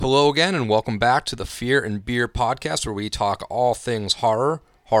Hello again, and welcome back to the Fear and Beer podcast, where we talk all things horror,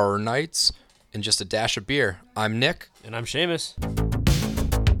 horror nights, and just a dash of beer. I'm Nick. And I'm Seamus.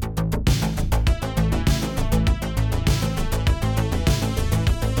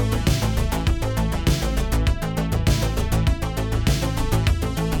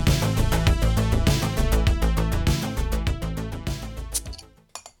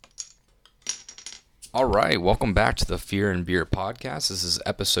 All right, welcome back to the Fear and Beer podcast. This is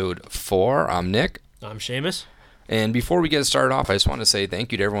episode 4. I'm Nick. I'm Seamus. And before we get started off, I just want to say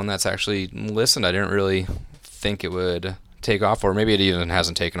thank you to everyone that's actually listened. I didn't really think it would take off, or maybe it even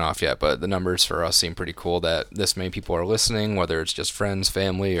hasn't taken off yet, but the numbers for us seem pretty cool that this many people are listening, whether it's just friends,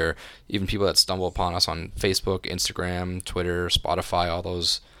 family, or even people that stumble upon us on Facebook, Instagram, Twitter, Spotify, all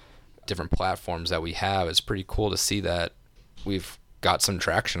those different platforms that we have. It's pretty cool to see that we've got some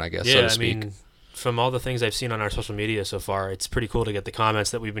traction, I guess, so to speak. I mean, from all the things I've seen on our social media so far, it's pretty cool to get the comments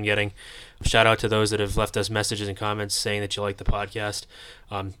that we've been getting. Shout out to those that have left us messages and comments saying that you like the podcast.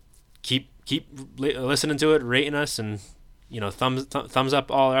 Keep listening to it, rating us, and thumbs up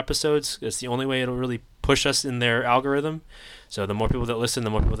all our episodes. It's the only way it'll really push us in their algorithm. So the more people that listen,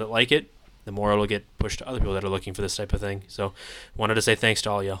 the more people that like it, the more it'll get pushed to other people that are looking for this type of thing. So wanted to say thanks to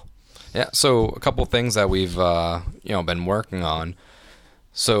all y'all. Yeah, so a couple things that we've been working on.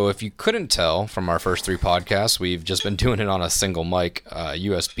 So if you couldn't tell from our first 3 podcasts, we've just been doing it on a single mic,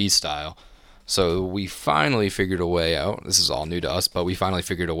 USB style. So we finally figured a way out. This is all new to us, but we finally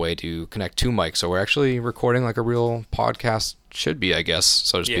figured a way to connect 2 mics. So we're actually recording like a real podcast should be, I guess,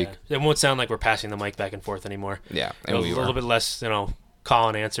 so to speak. Yeah, it won't sound like we're passing the mic back and forth anymore. Yeah, and a little bit less, call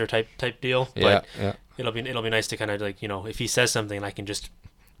and answer type deal. Yeah, but yeah. It'll be nice to kind of like, if he says something, I can just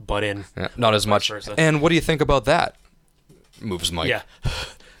butt in. Yeah, not as much. Versa. And what do you think about that? Moves mic. Yeah.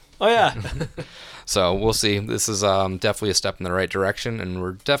 Oh, yeah. So we'll see. This is definitely a step in the right direction, and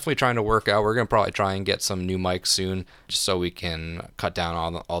we're definitely trying to work out. We're going to probably try and get some new mics soon, just so we can cut down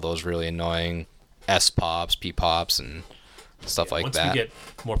on all those really annoying S-pops, P-pops, and stuff like that. Once we get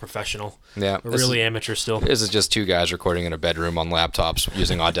more professional. Yeah. We're really amateur still. This is just 2 guys recording in a bedroom on laptops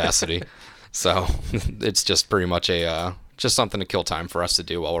using Audacity. So it's just pretty much just something to kill time for us to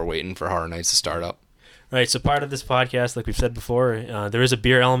do while we're waiting for Horror Nights to start up. All right, so part of this podcast, like we've said before, there is a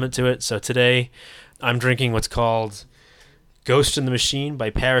beer element to it. So today I'm drinking what's called Ghost in the Machine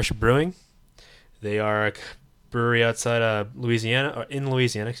by Parish Brewing. They are a brewery outside of Louisiana,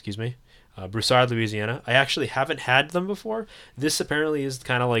 Broussard, Louisiana. I actually haven't had them before. This apparently is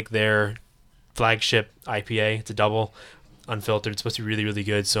kind of like their flagship IPA. It's a double, unfiltered. It's supposed to be really, really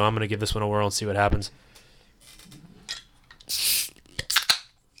good. So I'm going to give this one a whirl and see what happens.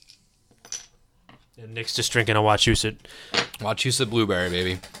 And Nick's just drinking a Wachusett. Wachusett Blueberry,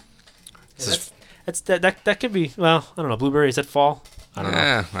 baby. That could be, well, I don't know, blueberry, is that fall? I don't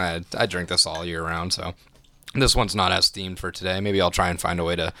know. I drink this all year round, so this one's not as themed for today. Maybe I'll try and find a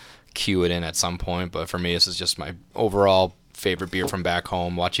way to cue it in at some point, but for me, this is just my overall favorite beer from back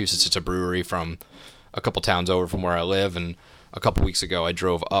home. Wachusett's just a brewery from a couple towns over from where I live, and a couple weeks ago I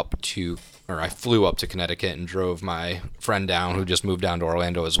flew up to Connecticut and drove my friend down who just moved down to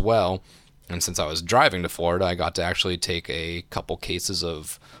Orlando as well. And since I was driving to Florida, I got to actually take a couple cases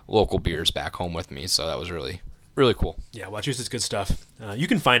of local beers back home with me. So that was really, really cool. Yeah, Wachusett's good stuff. You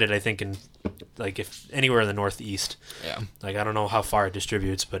can find it, I think, in if anywhere in the Northeast. Yeah. I don't know how far it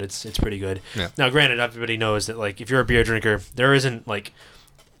distributes, but it's pretty good. Yeah. Now, granted, everybody knows that if you're a beer drinker, there isn't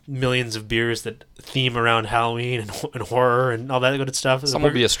millions of beers that theme around Halloween and horror and all that good stuff. Some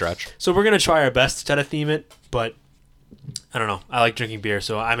will be a stretch. So we're gonna try our best to try to theme it, but I don't know. I like drinking beer,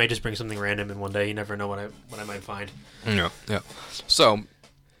 so I may just bring something random in one day. You never know what I might find. Yeah. So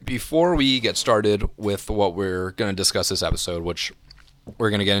before we get started with what we're going to discuss this episode, which we're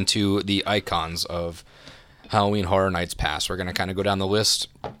going to get into the icons of Halloween Horror Nights past, we're going to kind of go down the list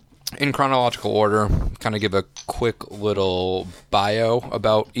in chronological order, kind of give a quick little bio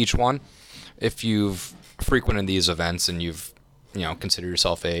about each one. If you've frequented these events and you've consider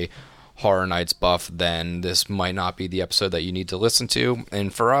yourself a Horror Nights buff, then this might not be the episode that you need to listen to.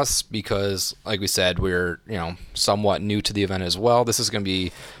 And for us, because like we said, we're somewhat new to the event as well, this is going to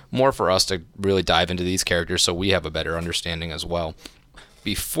be more for us to really dive into these characters so we have a better understanding as well.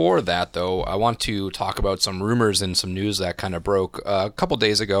 Before that, though, I want to talk about some rumors and some news that kind of broke a couple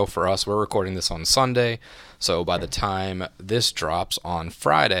days ago for us. We're recording this on Sunday, so by the time this drops on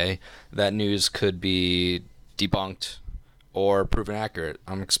Friday, that news could be debunked or proven accurate.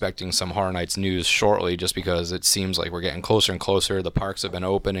 I'm expecting some Horror Nights news shortly just because it seems like we're getting closer and closer. The parks have been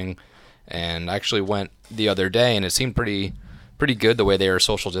opening, and I actually went the other day, and it seemed pretty good the way they are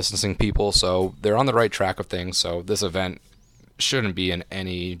social distancing people, so they're on the right track of things. So this event shouldn't be in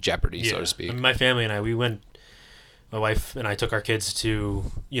any jeopardy, so to speak. I mean, my family and I, my wife and I took our kids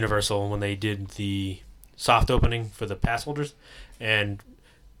to Universal when they did the soft opening for the pass holders, and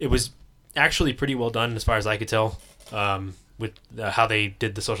it was actually pretty well done as far as I could tell, with how they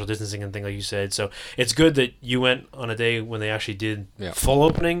did the social distancing and thing like you said. So it's good that you went on a day when they actually did full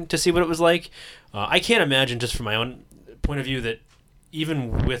opening to see what it was like. I can't imagine, just from my own point of view, that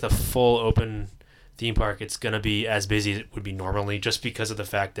even with a full open theme park, it's going to be as busy as it would be normally, just because of the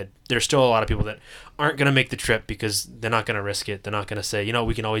fact that there's still a lot of people that aren't going to make the trip because they're not going to risk it. They're not going to say,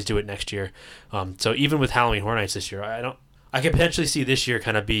 we can always do it next year. So even with Halloween Horror Nights this year, I could potentially see this year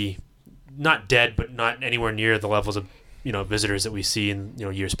kind of be not dead, but not anywhere near the levels of visitors that we see in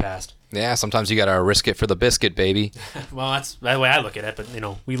years past. Yeah, sometimes you gotta risk it for the biscuit, baby. Well, that's the way I look at it. But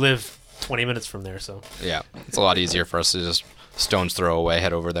we live 20 minutes from there, so yeah, it's a lot easier for us to just stone's throw away,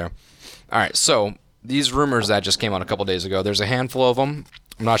 head over there. All right, so these rumors that just came out a couple days ago, there's a handful of them.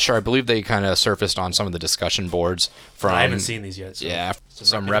 I'm not sure. I believe they kind of surfaced on some of the discussion boards from. I haven't seen these yet. So yeah,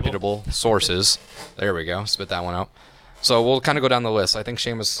 some reputable sources. There we go. Spit that one out. So we'll kind of go down the list. I think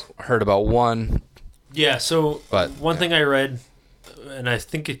Seamus heard about one. Yeah. So one thing I read, and I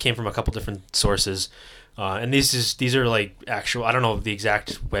think it came from a couple different sources, and these are like actual. I don't know the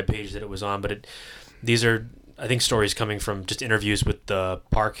exact webpage that it was on, but these are, I think, stories coming from just interviews with the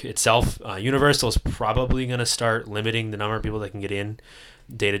park itself. Universal is probably going to start limiting the number of people that can get in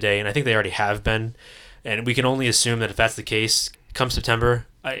day to day, and I think they already have been. And we can only assume that if that's the case, come September,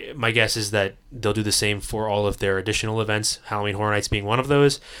 my guess is that they'll do the same for all of their additional events, Halloween Horror Nights being one of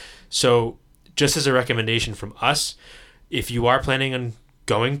those. So just as a recommendation from us, if you are planning on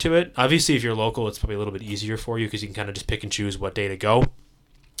going to it, obviously if you're local, it's probably a little bit easier for you because you can kind of just pick and choose what day to go.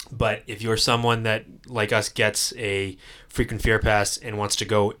 But if you're someone that, like us, gets a frequent fear pass and wants to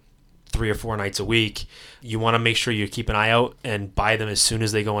go 3 or 4 nights a week, you want to make sure you keep an eye out and buy them as soon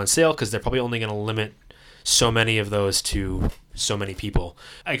as they go on sale, because they're probably only going to limit so many of those to so many people.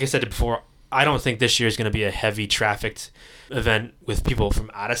 Like I said before, I don't think this year is going to be a heavy trafficked event with people from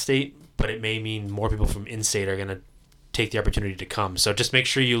out of state, but it may mean more people from in-state are going to take the opportunity to come. So just make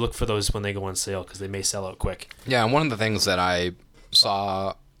sure you look for those when they go on sale, because they may sell out quick. Yeah, and one of the things that I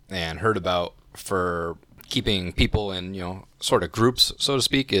saw and heard about for keeping people in, sort of groups, so to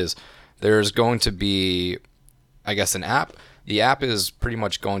speak, is there's going to be, I guess, an app. The app is pretty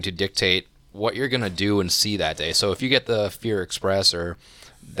much going to dictate what you're going to do and see that day. So if you get the Fear Express or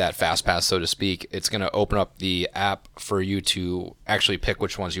that Fast Pass, so to speak, it's going to open up the app for you to actually pick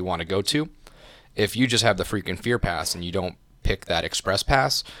which ones you want to go to. If you just have the freaking Fear Pass and you don't pick that Express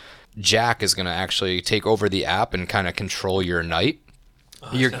Pass, Jack is going to actually take over the app and kind of control your night.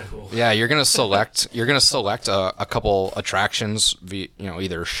 That's kind of cool. Yeah, you're gonna select a couple attractions,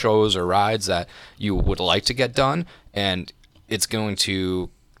 either shows or rides that you would like to get done, and it's going to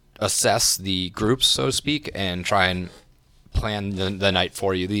assess the groups, so to speak, and try and plan the night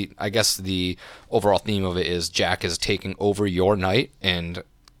for you. I guess the overall theme of it is Jack is taking over your night, and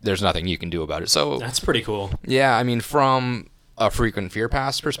there's nothing you can do about it. So that's pretty cool. Yeah, I mean, from a frequent Fear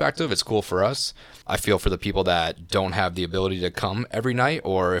Pass perspective, it's cool for us. I feel for the people that don't have the ability to come every night,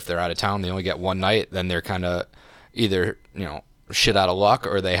 or if they're out of town, they only get one night, then they're kind of either, shit out of luck,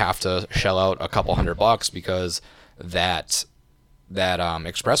 or they have to shell out a couple $100 because that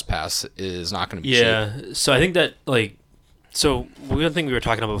Express Pass is not going to be cheap. Yeah, so I think that, one thing we were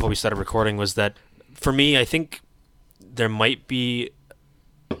talking about before we started recording was that, for me, I think there might be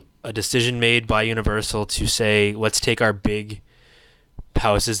a decision made by Universal to say, let's take our big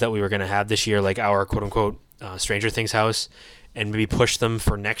houses that we were going to have this year, like our quote-unquote Stranger Things house, and maybe push them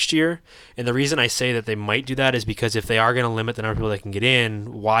for next year. And the reason I say that they might do that is because if they are going to limit the number of people that can get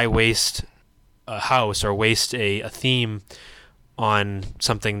in, why waste a house or waste a theme on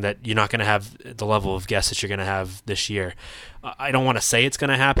something that you're not going to have the level of guests that you're going to have this year? I don't want to say it's going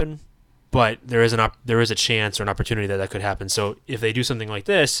to happen, but there is a chance or an opportunity that could happen. So if they do something like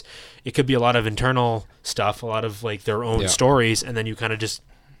this, it could be a lot of internal stuff, a lot of their own stories, and then you kind of just,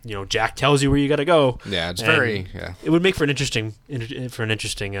 Jack tells you where you got to go. Yeah, it's It would make for an interesting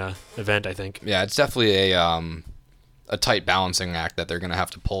event, I think. Yeah, it's definitely a tight balancing act that they're going to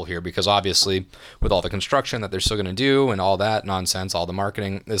have to pull here, because obviously with all the construction that they're still going to do and all that nonsense, all the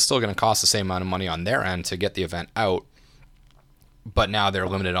marketing, it's still going to cost the same amount of money on their end to get the event out. But now they're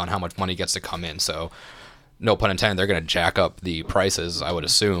limited on how much money gets to come in. So, no pun intended, they're going to jack up the prices, I would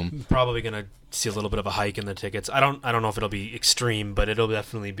assume. Probably going to see a little bit of a hike in the tickets. I don't know if it'll be extreme, but it'll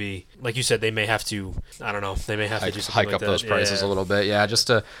definitely be, like you said, they may have to, I don't know, they may have to do something hike like up that. Those prices a little bit. Yeah, just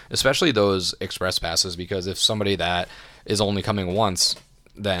to, especially those Express Passes, because if somebody that is only coming once,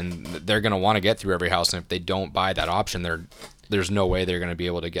 then they're going to want to get through every house, and if they don't buy that option, they're there's no way they're going to be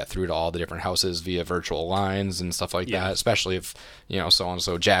able to get through to all the different houses via virtual lines and stuff like that, especially if,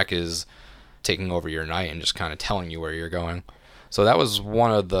 so Jack is taking over your night and just kind of telling you where you're going. So that was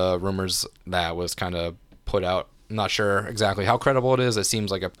one of the rumors that was kind of put out. I'm not sure exactly how credible it is. It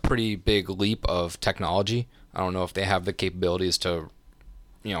seems like a pretty big leap of technology. I don't know if they have the capabilities to,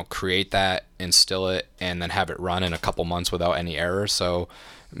 create that, instill it, and then have it run in a couple months without any error. So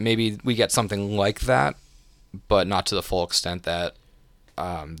maybe we get something like that, but not to the full extent that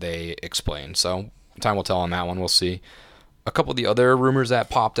they explained. So time will tell on that one. We'll see. A couple of the other rumors that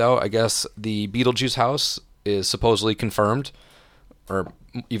popped out, I guess the Beetlejuice house is supposedly confirmed, or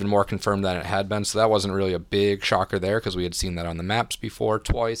even more confirmed than it had been. So that wasn't really a big shocker there because we had seen that on the maps before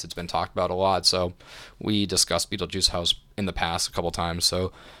twice. It's been talked about a lot. So we discussed Beetlejuice house in the past a couple times.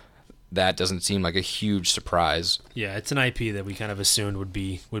 So that doesn't seem like a huge surprise. Yeah, it's an IP that we kind of assumed would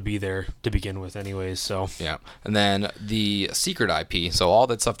be there to begin with anyways. So yeah. And then the secret IP. So all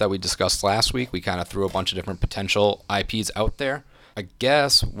that stuff that we discussed last week, we kind of threw a bunch of different potential IPs out there. I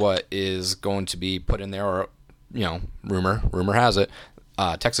guess what is going to be put in there, or rumor has it,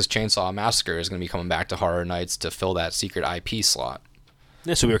 Texas Chainsaw Massacre is going to be coming back to Horror Nights to fill that secret IP slot.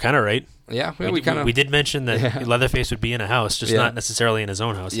 Yeah, so we were kind of right. Yeah, we did mention that Leatherface would be in a house, just not necessarily in his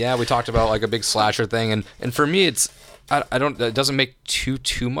own house. Yeah, we talked about like a big slasher thing, and for me, it doesn't make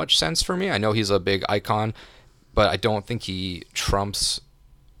too much sense for me. I know he's a big icon, but I don't think he trumps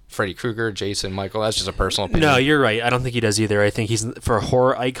Freddy Krueger, Jason, Michael. That's just a personal opinion. No, you're right. I don't think he does either. I think for a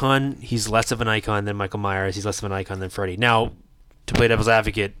horror icon, he's less of an icon than Michael Myers. He's less of an icon than Freddy. Now, to play devil's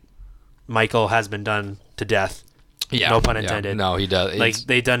advocate, Michael has been done to death. Yeah, no pun intended. Yeah, no, he does.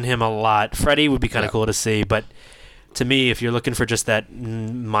 They've done him a lot. Freddy would be kind of cool to see, but to me, if you're looking for just that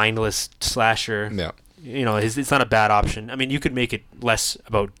mindless slasher, it's not a bad option. I mean, you could make it less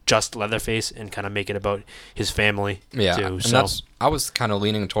about just Leatherface and kind of make it about his family. Yeah, too, and I was kind of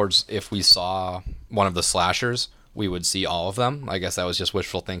leaning towards if we saw one of the slashers, we would see all of them. I guess that was just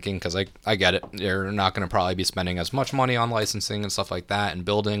wishful thinking because I get it. You're not going to probably be spending as much money on licensing and stuff like that and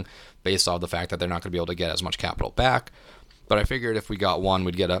building based off the fact that they're not going to be able to get as much capital back. But I figured if we got one,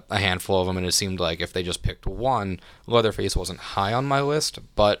 we'd get a handful of them, and it seemed like if they just picked one, Leatherface wasn't high on my list,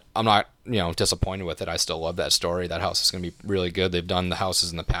 but I'm not, disappointed with it. I still love that story. That house is going to be really good. They've done the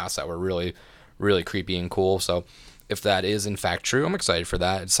houses in the past that were really, really creepy and cool. So if that is in fact true, I'm excited for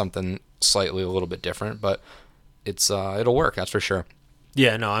that. It's something slightly a little bit different, but it'll work. That's for sure.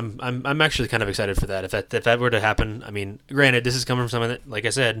 Yeah, no, I'm actually kind of excited for that. If that were to happen, I mean, granted, this is coming from someone that, like I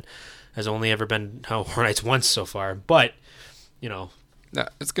said, has only ever been Horror Nights once so far, but yeah,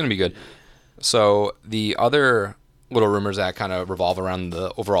 it's gonna be good. So the other little rumors that kind of revolve around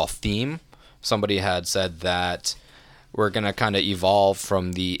the overall theme, somebody had said that we're gonna kind of evolve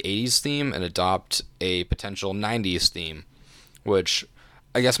from the 80s theme and adopt a potential 90s theme, which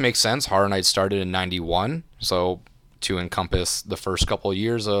I guess makes sense. Horror Nights started in 91, so to encompass the first couple of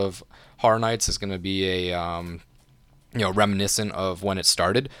years of Horror Nights is going to be a reminiscent of when it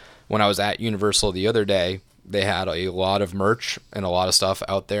started. When I was at Universal the other day, they had a lot of merch and a lot of stuff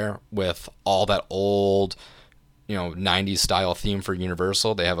out there with all that old 90s style theme for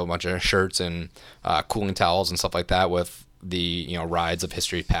Universal. They have a bunch of shirts and cooling towels and stuff like that with the rides of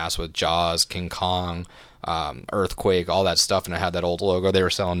history past with Jaws, King Kong, Earthquake, all that stuff, and I had that old logo they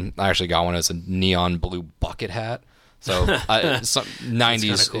were selling. I actually got one as a neon blue bucket hat. So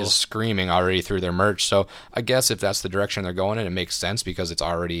 90s cool. Is screaming already through their merch. So I guess if that's the direction they're going in, it makes sense because it's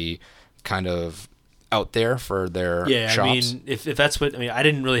already kind of out there for their shops. I mean, if that's what I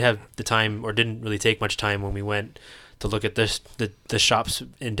didn't really have the time or didn't really take much time when we went to look at the shops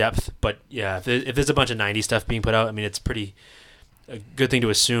in depth. But yeah, if there's a bunch of 90s stuff being put out, I mean, it's a good thing to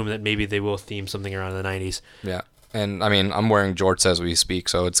assume that maybe they will theme something around the 90s. Yeah. And I mean, I'm wearing jorts as we speak,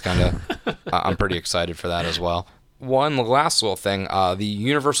 so it's kind of, I'm pretty excited for that as well. One last little thing, the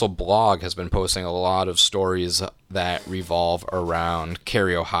Universal blog has been posting a lot of stories that revolve around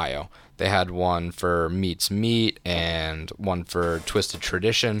Cary, Ohio. They had one for Meets Meat and one for Twisted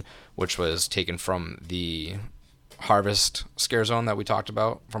Tradition, which was taken from the Harvest Scare Zone that we talked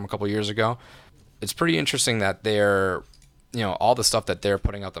about from a couple years ago. It's pretty interesting that they're, all the stuff that they're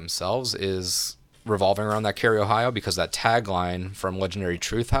putting out themselves is revolving around that Cary, Ohio, because that tagline from Legendary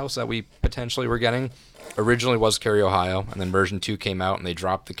Truth House that we potentially were getting originally was Cary, Ohio, and then version 2 came out and they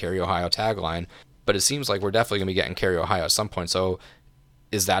dropped the Cary, Ohio tagline. But it seems like we're definitely going to be getting Cary, Ohio at some point. So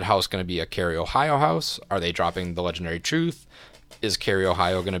is that house going to be a Cary, Ohio house? Are they dropping the Legendary Truth? Is Cary,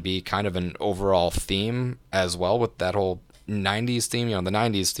 Ohio going to be kind of an overall theme as well with that whole 90s theme? The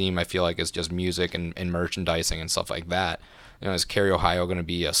 90s theme I feel like is just music and merchandising and stuff like that. Is Cary, Ohio going to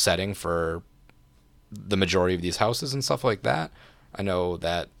be a setting for the majority of these houses and stuff like that. I know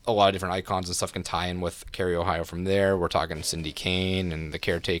that a lot of different icons and stuff can tie in with Cary, Ohio from there. We're talking Cindy Kane and the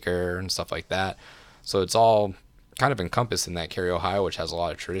Caretaker and stuff like that. So it's all kind of encompassed in that Cary, Ohio, which has a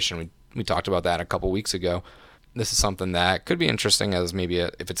lot of tradition. We talked about that a couple weeks ago. This is something that could be interesting as maybe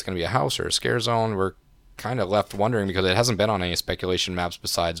if it's going to be a house or a scare zone. We're kind of left wondering because it hasn't been on any speculation maps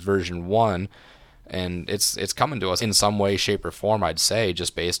besides version 1. And it's coming to us in some way, shape, or form, I'd say,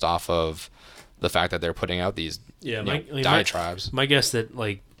 just based off of the fact that they're putting out these diatribes. My guess that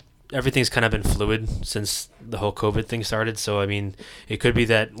like everything's kind of been fluid since the whole COVID thing started. So I mean, it could be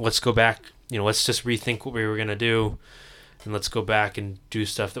that let's go back. Let's just rethink what we were gonna do, and let's go back and do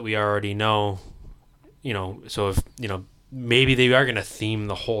stuff that we already know. So if maybe they are gonna theme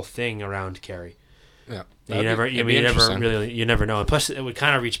the whole thing around Cary. Yeah, you never know. And plus, it would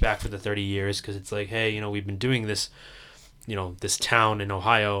kind of reach back for the 30 years because it's like, hey, we've been doing this. This town in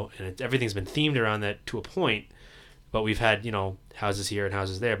Ohio, and everything's been themed around that to a point, but we've had, houses here and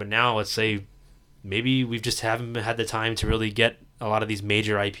houses there. But now let's say maybe we just haven't had the time to really get a lot of these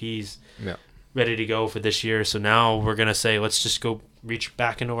major IPs ready to go for this year. So now we're going to say, let's just go reach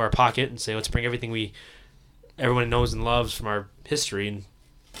back into our pocket and say, let's bring everything everyone knows and loves from our history. And,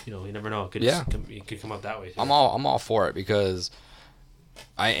 you never know. It could come up that way too. I'm all for it because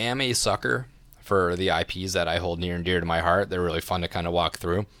I am a sucker for the IPs that I hold near and dear to my heart. They're really fun to kind of walk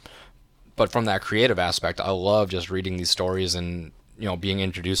through. But from that creative aspect, I love just reading these stories and, being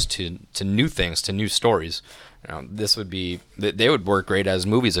introduced to new things, to new stories. They would work great as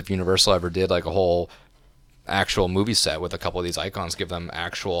movies if Universal ever did like a whole actual movie set with a couple of these icons, give them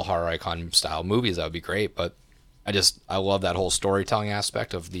actual horror icon style movies. That would be great. But I love that whole storytelling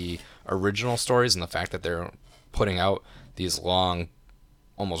aspect of the original stories and the fact that they're putting out these long,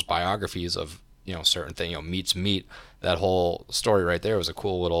 almost biographies of, certain thing, meets meat. That whole story right there was a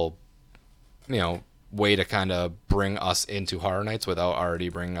cool little, way to kind of bring us into Horror Nights without already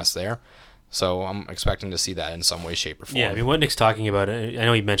bringing us there. So I'm expecting to see that in some way, shape, or form. Yeah, I mean, what Nick's talking about, I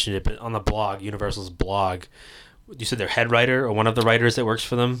know he mentioned it, but on the blog, Universal's blog, you said their head writer or one of the writers that works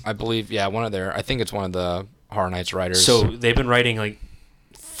for them? I believe, yeah, I think it's one of the Horror Nights writers. So they've been writing like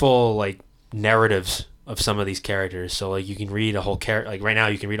full like narratives of some of these characters. So like you can read a whole like right now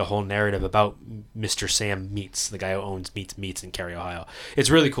you can read a whole narrative about Mr. Sam Meats, the guy who owns Meats in Cary, Ohio. It's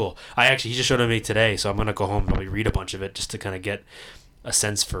really cool. He just showed it to me today, so I'm gonna go home and probably read a bunch of it just to kind of get a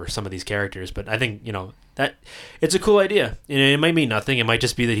sense for some of these characters. But I think that it's a cool idea. It might mean nothing. It might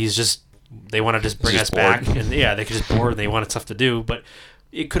just be that they want to just bring us back, and they could just bored and they want stuff to do. But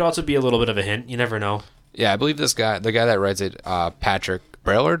it could also be a little bit of a hint. You never know. Yeah, I believe the guy that writes it, Patrick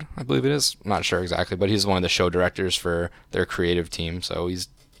Braillard, I believe it is. I'm not sure exactly, but he's one of the show directors for their creative team, so he's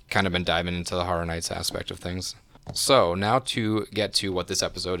kind of been diving into the Horror Nights aspect of things. So now to get to what this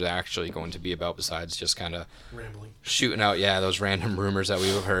episode is actually going to be about, besides just kind of rambling, shooting out, those random rumors that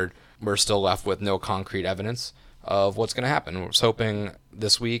we've heard, we're still left with no concrete evidence of what's going to happen. I was hoping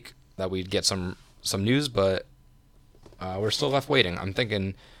this week that we'd get some news, but we're still left waiting.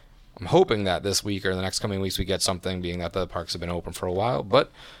 I'm hoping that this week or the next coming weeks we get something, being that the parks have been open for a while,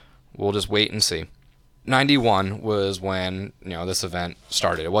 but we'll just wait and see. 91 was when this event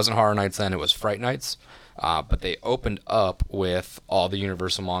started. It wasn't Horror Nights then, it was Fright Nights, but they opened up with all the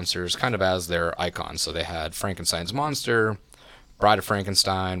Universal monsters kind of as their icons. So they had Frankenstein's monster, Bride of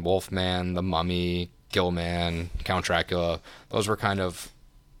Frankenstein, Wolfman, the Mummy, Gillman, Count Dracula. Those were kind of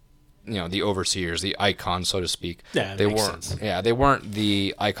the overseers, the icons, so to speak. Yeah, they makes weren't. sense. Yeah, they weren't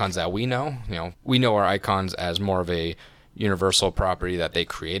the icons that we know. We know our icons as more of a Universal property that they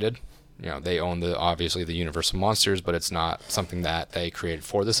created. They own obviously the Universal monsters, but it's not something that they created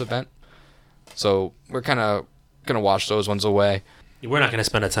for this event. So we're kind of gonna wash those ones away. We're not going to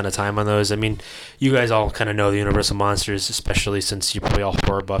spend a ton of time on those. I mean, you guys all kind of know the Universal monsters, especially since you're probably all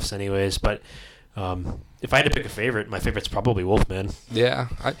horror buffs anyways. But if I had to pick a favorite, my favorite's probably Wolfman. Yeah,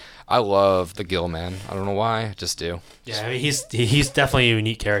 I love the Gillman. I don't know why, I just do. Yeah, I mean, he's definitely a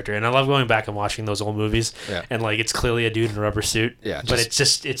unique character, and I love going back and watching those old movies. Yeah. And like it's clearly a dude in a rubber suit. Yeah, but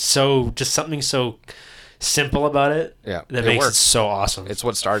it's something so simple about it. Yeah, that makes it so awesome. It's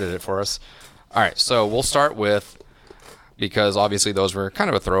what started it for us. All right, so we'll start with, because obviously those were kind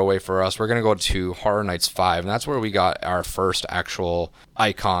of a throwaway for us, we're going to go to Horror Nights 5, and that's where we got our first actual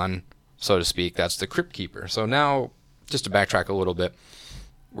icon, so to speak. That's the Crypt Keeper. So now, just to backtrack a little bit,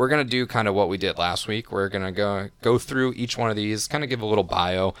 we're going to do kind of what we did last week. We're going to go through each one of these, kind of give a little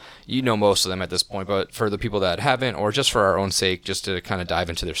bio. You know most of them at this point, but for the people that haven't, or just for our own sake, just to kind of dive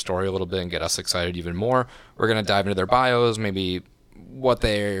into their story a little bit and get us excited even more, we're going to dive into their bios, maybe what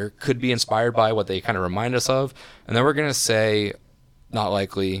they could be inspired by, what they kind of remind us of, and then we're going to say, not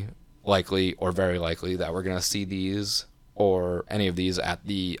likely, likely or very likely that we're going to see these or any of these at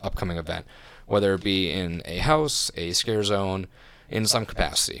the upcoming event, whether it be in a house, a scare zone, in some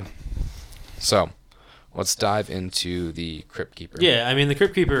capacity. So let's dive into the Crypt Keeper. Yeah, I mean, the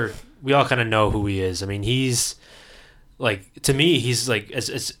Crypt Keeper, we all kind of know who he is. I mean, he's like, to me, he's like,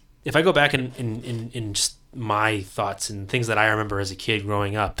 as if I go back in just my thoughts and things that I remember as a kid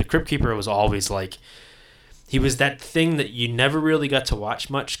growing up, the Crypt Keeper was always like, he was that thing that you never really got to watch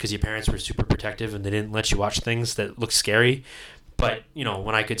much because your parents were super protective and they didn't let you watch things that looked scary. But, you know,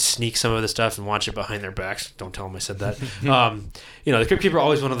 when I could sneak some of the stuff and watch it behind their backs, don't tell them I said that. You know, the Crypt Keeper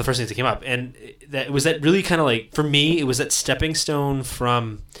always one of the first things that came up. And that was that really kind of like, for me, it was that stepping stone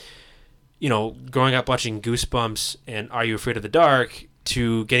from, you know, growing up watching Goosebumps and Are You Afraid of the Dark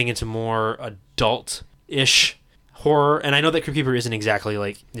to getting into more adult-ish horror. And I know that Crypt Keeper isn't exactly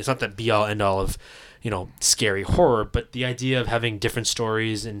like, it's not the be-all, end-all of, you know, scary horror, but the idea of having different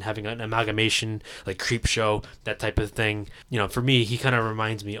stories and having an amalgamation, like Creepshow, that type of thing, you know, for me, he kind of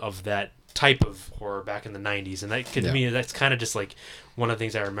reminds me of that type of horror back in the 90s. And that, to me, that's kind of just like one of the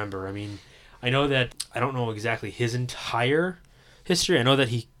things I remember. I mean, I know that, I don't know exactly his entire history. I know that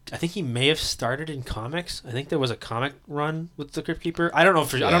I think he may have started in comics. I think there was a comic run with the Crypt Keeper. I don't know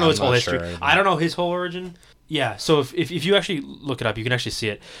I don't know his whole history. Sure. I don't know his whole origin. Yeah, so if you actually look it up, you can actually see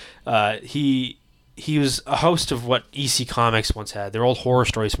it. He was a host of what EC Comics once had. They're old horror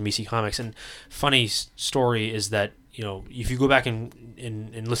stories from EC Comics. And funny story is that, you know, if you go back and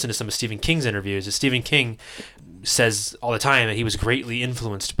listen to some of Stephen King's interviews, Stephen King says all the time that he was greatly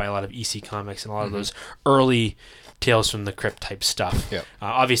influenced by a lot of EC Comics and a lot of those early Tales from the Crypt type stuff. Yep.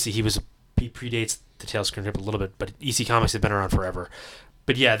 Obviously, he predates the Tales from the Crypt a little bit, but EC Comics have been around forever.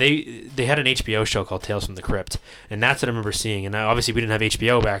 But yeah, they had an HBO show called Tales from the Crypt, and that's what I remember seeing. And obviously, we didn't have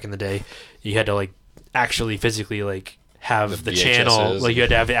HBO back in the day. You had to like actually physically like have the channel, like you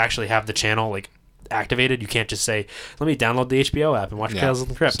had to actually have the channel like activated. You can't just say, let me download the HBO app and watch Tales from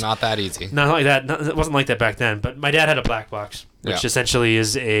the Crypt. It's not that easy. Not like that. It wasn't like that back then. But my dad had a black box, which essentially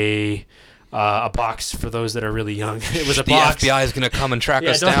is a box for those that are really young. It was a box. The FBI is going to come and track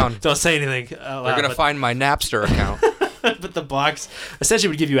us down. Don't say anything. They're going to find my Napster account. But the box essentially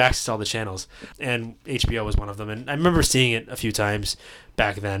would give you access to all the channels, and HBO was one of them. And I remember seeing it a few times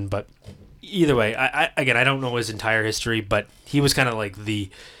back then. But either way, I don't know his entire history, but he was kind of like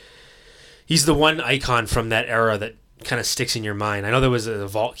he's the one icon from that era that kind of sticks in your mind. I know there was a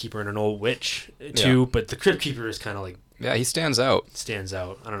Vault Keeper and an Old Witch too, but the Crypt Keeper is kind of like, yeah, he stands out.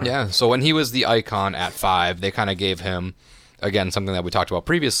 I don't know. Yeah, so when he was the icon at 5, they kind of gave him, again, something that we talked about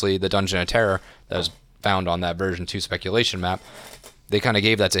previously, the Dungeon of Terror that was found on that version 2 speculation map. They kind of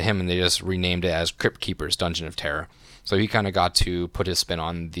gave that to him, and they just renamed it as Crypt Keeper's Dungeon of Terror. So he kind of got to put his spin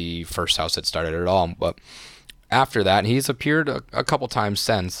on the first house that started it all. But after that, he's appeared a couple times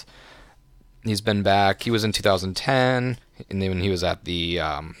since. He's been back. He was in 2010, and then when he was at the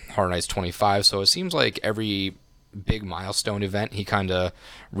Horror Nights 25. So it seems like every big milestone event, he kind of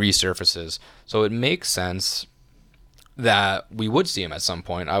resurfaces. So it makes sense that we would see him at some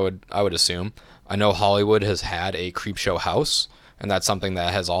point, I would assume. I know Hollywood has had a Creepshow house, and that's something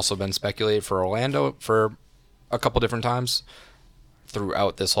that has also been speculated for Orlando for a couple different times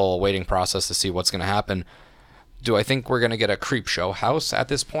throughout this whole waiting process to see what's going to happen. Do I think we're going to get a Creepshow house at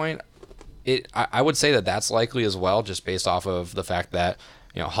this point? I would say that that's likely as well, just based off of the fact that,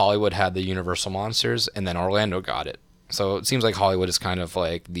 you know, Hollywood had the Universal Monsters, and then Orlando got it. So it seems like Hollywood is kind of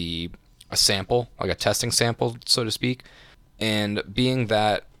like a sample, like a testing sample, so to speak. And being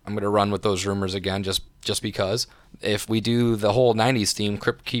that I'm going to run with those rumors again, just because if we do the whole 90s theme,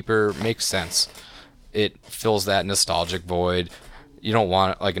 Crypt Keeper makes sense. It fills that nostalgic void. You don't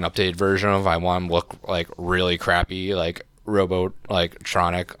want like an updated version of. I want them to look like really crappy, like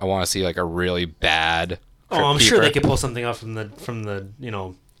Robotronic. I want to see like a really bad Crypt I'm Keeper. sure they could pull something off from the you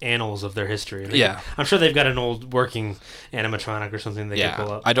know, annals of their history. I'm sure they've got an old working animatronic or something they could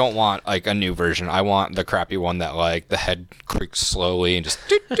pull up. I don't want like a new version. I want the crappy one that like the head creaks slowly and just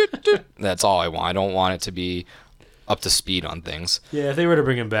that's all I want. I don't want it to be up to speed on things. Yeah, if they were to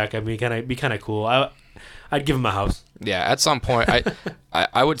bring him back, I'd be kind of cool. I'd give him a house. Yeah, at some point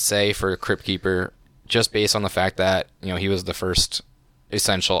I would say for Crypt Keeper, just based on the fact that, you know, he was the first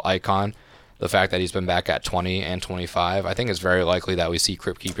essential icon, the fact that he's been back at 20 and 25, I think it's very likely that we see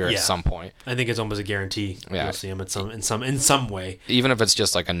Crypt Keeper at some point. I think it's almost a guarantee we'll see him in some way. Even if it's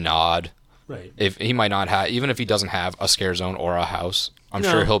just like a nod. Right. If he might not have, even if he doesn't have a scare zone or a house, I'm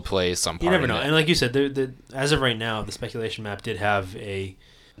sure he'll play some part. You never know. In it. And like you said, as of right now, the speculation map did have a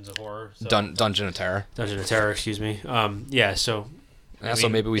horror. So. Dungeon of Terror. Dungeon of Terror, excuse me. So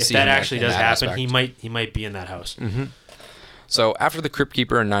maybe we see if that him actually does that happen. Aspect. He might be in that house. Mm-hmm. So after the Crypt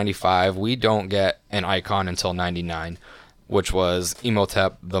Keeper in 95, we don't get an icon until 99, which was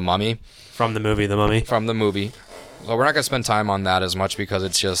Imhotep the Mummy. From the movie The Mummy. From the movie. So we're not going to spend time on that as much because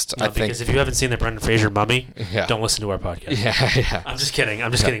it's just, No, because if you haven't seen the Brendan Fraser Mummy, Yeah. don't listen to our podcast. Yeah. I'm just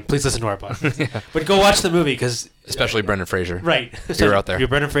kidding. Please listen to our podcast. But go watch the movie because... Especially Brendan Fraser. Right. You're out there. You're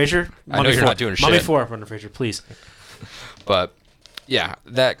Brendan Fraser? I know you're not doing Mummy shit. 4, Brendan Fraser, please. But yeah,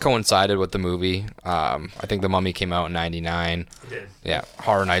 that coincided with the movie. I think The Mummy came out in 99. It did. Yeah,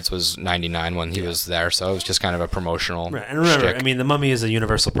 Horror Nights was 99 when he was there, so it was just kind of a promotional Right. And remember, shtick. I mean, The Mummy is a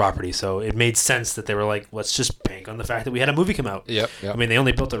Universal property, so it made sense that they were like, let's just bank on the fact that we had a movie come out. Yep. I mean, they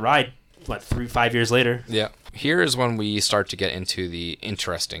only built a ride, 5 years later? Yeah. Here is when we start to get into the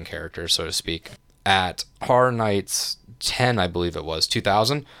interesting characters, so to speak. At Horror Nights 10, I believe it was,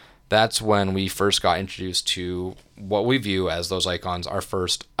 2000, that's when we first got introduced to what we view as those icons. Our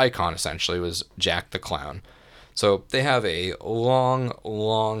first icon, essentially, was Jack the Clown. So they have a long,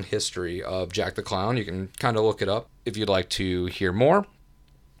 long history of Jack the Clown. You can kind of look it up if you'd like to hear more.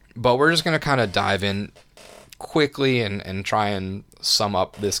 But we're just going to kind of dive in quickly and try and sum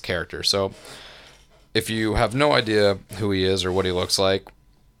up this character. So if you have no idea who he is or what he looks like,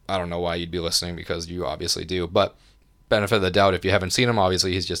 I don't know why you'd be listening because you obviously do. But benefit of the doubt, if you haven't seen him,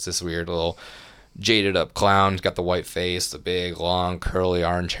 obviously he's just this weird little jaded up clown. He's got the white face, the big, long, curly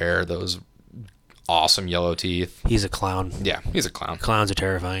orange hair, those awesome yellow teeth. He's a clown. Yeah, he's a clown. Clowns are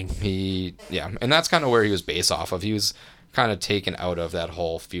terrifying. And that's kind of where he was based off of. He was kind of taken out of that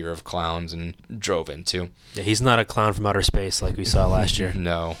whole fear of clowns and drove into. Yeah, he's not a clown from outer space like we saw last year.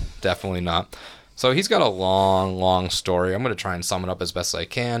 No, definitely not. So he's got a long, long story. I'm going to try and sum it up as best I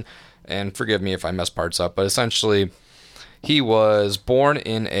can, and forgive me if I mess parts up, but essentially he was born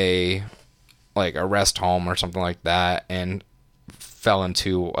in a rest home or something like that and fell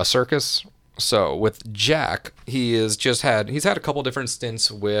into a circus. So with Jack, he's had a couple different stints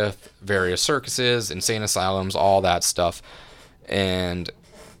with various circuses, insane asylums, all that stuff. And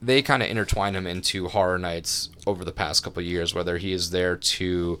they kind of intertwine him into Horror Nights over the past couple of years, whether he is there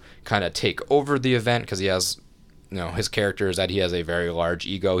to kind of take over the event because he has, his character is that he has a very large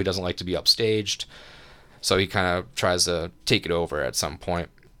ego. He doesn't like to be upstaged. So he kind of tries to take it over at some point.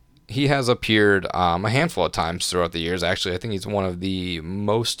 He has appeared a handful of times throughout the years. Actually, I think he's one of the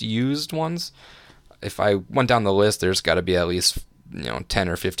most used ones. If I went down the list, there's got to be at least 10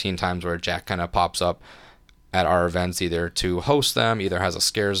 or 15 times where Jack kind of pops up at our events, either to host them, either has a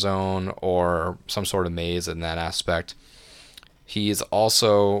scare zone or some sort of maze in that aspect. He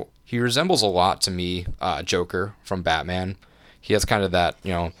resembles a lot to me, Joker from Batman. He has kind of that,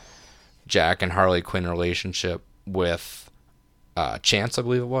 Jack and Harley Quinn relationship with Chance, I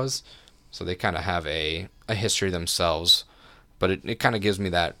believe it was. So they kind of have a history themselves, but it kind of gives me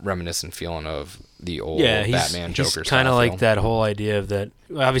that reminiscent feeling of the old Batman Joker. He's kind of like that whole idea of that.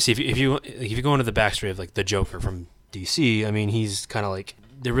 Obviously, if you go into the backstory of like the Joker from DC, I mean, he's kind of like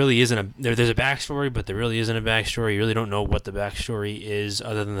there really isn't there's a backstory, but there really isn't a backstory. You really don't know what the backstory is,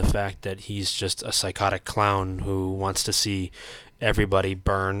 other than the fact that he's just a psychotic clown who wants to see everybody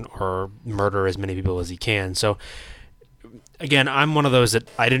burn or murder as many people as he can. So again, I'm one of those that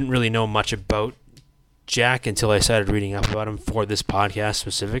I didn't really know much about Jack until I started reading up about him for this podcast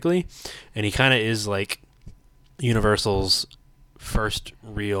specifically, and he kind of is like Universal's first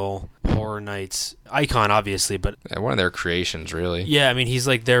real Horror Nights icon, obviously, but one of their creations, really. Yeah, I mean, he's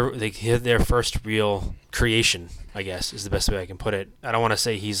like their first real creation, I guess, is the best way I can put it. I don't want to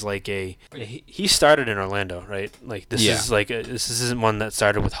say he's like he started in Orlando, right? Like this is like this isn't one that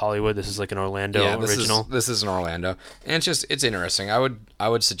started with Hollywood. This is like an Orlando original. This is an Orlando, and it's interesting. I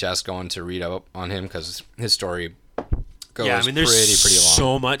would suggest going to read up on him because his story goes pretty long.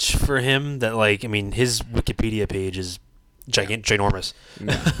 So much for him that his Wikipedia page is ginormous.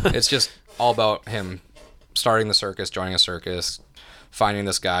 It's just all about him starting the circus, joining a circus, finding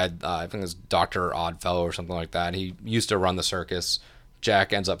this guy, I think it's Dr. Oddfellow or something like that. He used to run the circus.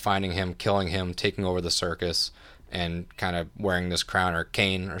 Jack ends up finding him, killing him, taking over the circus, and kind of wearing this crown or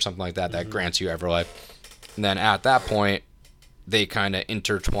cane or something like that that grants you everlife. And then at that point, they kind of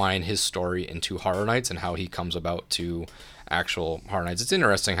intertwine his story into Horror Nights and how he comes about to actual Horror Nights. It's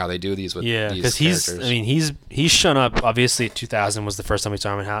interesting how they do these with these characters. He's shown up. Obviously, 2000 was the first time we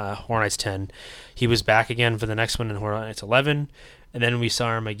saw him in Horror Nights 10. He was back again for the next one in Horror Nights 11, and then we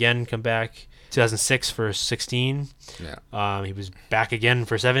saw him again come back 2006 for 16. Yeah. He was back again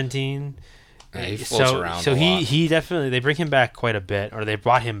for 17. Yeah, he floats around. So he definitely, they bring him back quite a bit, or they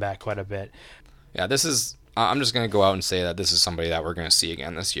brought him back quite a bit. Yeah, this is I'm just going to go out and say that this is somebody that we're going to see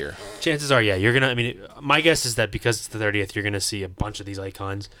again this year. Chances are, yeah, you're gonna. I mean, my guess is that because it's the 30th, you're gonna see a bunch of these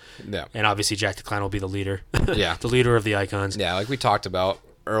icons. Yeah. And obviously, Jack the Clown will be the leader. Yeah. The leader of the icons. Yeah, like we talked about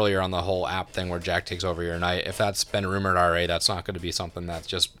earlier on the whole app thing where Jack takes over your night. If that's been rumored already, that's not going to be something that's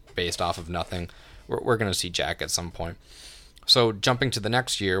just based off of nothing. We're going to see Jack at some point. So jumping to the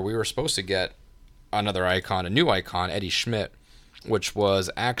next year, we were supposed to get another icon, a new icon, Eddie Schmidt, which was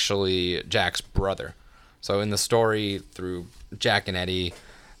actually Jack's brother. So in the story through Jack and Eddie,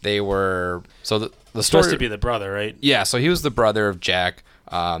 they were the story Supposed to be the brother, right? Yeah, so he was the brother of Jack.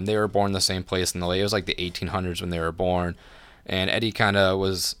 They were born the same place in it was like the 1800s when they were born, and Eddie kind of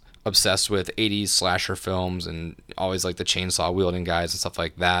was obsessed with 80s slasher films and always like the chainsaw wielding guys and stuff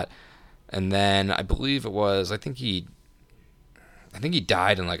like that. And then I think he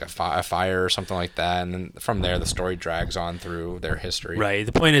died in like a fire or something like that, and then from there the story drags on through their history. Right.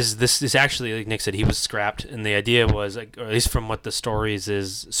 The point is, this actually, like Nick said, he was scrapped, and the idea was, like, or at least from what the stories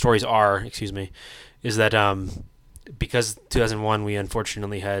are, is that because 2001 we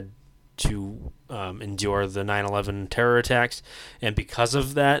unfortunately had to endure the 9/11 terror attacks, and because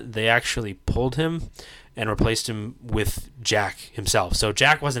of that they actually pulled him and replaced him with Jack himself. So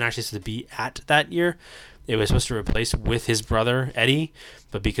Jack wasn't actually supposed to be at that year. It was supposed to replace with his brother, Eddie,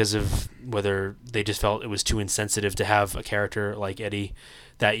 but because of whether they just felt it was too insensitive to have a character like Eddie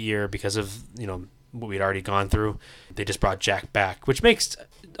that year because of, what we'd already gone through, they just brought Jack back, which makes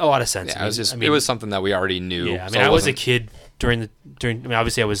a lot of sense. Yeah, it was something that we already knew. Yeah, I was a kid during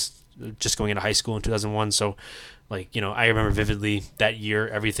obviously I was just going into high school in 2001, so I remember vividly that year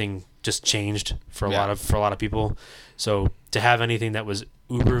everything just changed for a lot of people. So to have anything that was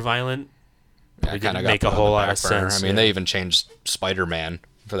uber violent, it didn't make a whole lot of sense. I mean, they even changed Spider-Man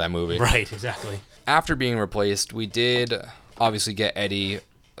for that movie. Right, exactly. After being replaced, we did obviously get Eddie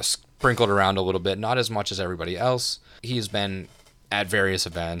sprinkled around a little bit, not as much as everybody else. He's been at various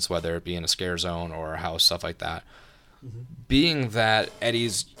events, whether it be in a scare zone or a house, stuff like that. Mm-hmm. Being that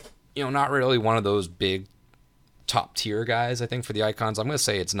Eddie's, not really one of those big top tier guys, I think, for the icons, I'm going to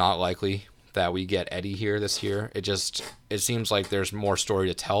say it's not likely that we get Eddie here this year. It seems like there's more story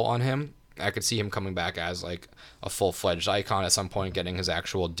to tell on him. I could see him coming back as like a full-fledged icon at some point, getting his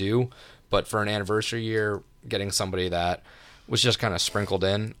actual due. But for an anniversary year, getting somebody that was just kind of sprinkled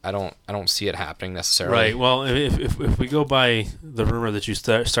in, I don't see it happening necessarily. Right. Well, if we go by the rumor that you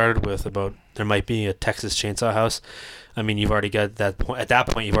started with about there might be a Texas Chainsaw House, I mean, you've already got that point. At that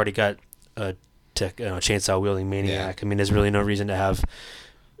point, you've already got a chainsaw wielding maniac. Yeah. I mean, there's really no reason to have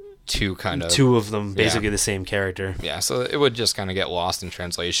two of them basically the same character. Yeah, so it would just kind of get lost in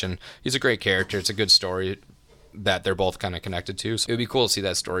translation. He's a great character. It's a good story that they're both kind of connected to. So it would be cool to see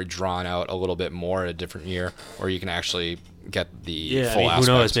that story drawn out a little bit more a different year, where you can actually get the full aspect.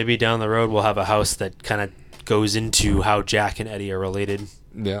 Who knows? Maybe down the road we'll have a house that kind of goes into how Jack and Eddie are related.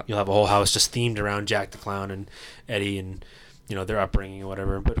 Yeah, you'll have a whole house just themed around Jack the Clown and Eddie and their upbringing or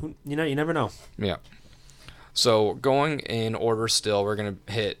whatever. But you never know. Yeah. So going in order still, we're going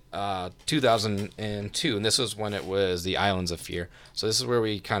to hit 2002, and this was when it was the Islands of Fear. So this is where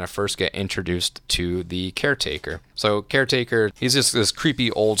we kind of first get introduced to the Caretaker. So Caretaker, he's just this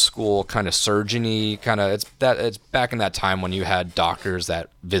creepy old school kind of surgeon-y, it's back in that time when you had doctors that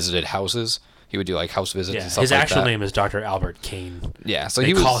visited houses. He would do like house visits and stuff like that. His actual name is Dr. Albert Kane. Yeah, so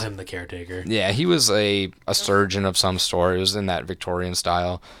they call him the Caretaker. Yeah, he was a surgeon of some sort. It was in that Victorian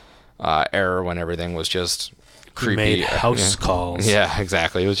style era when everything was just creepy. He made house calls. Yeah,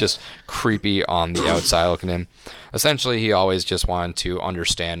 exactly. It was just creepy on the outside looking in. Essentially, he always just wanted to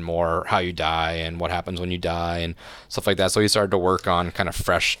understand more how you die and what happens when you die and stuff like that. So he started to work on kind of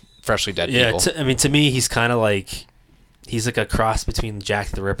freshly dead people. Yeah, to me, he's kind of like he's like a cross between Jack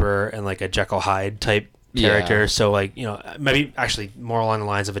the Ripper and like a Jekyll Hyde type character. Yeah. So like maybe actually more along the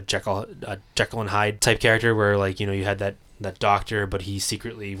lines of a Jekyll and Hyde type character, where like you had that doctor, but he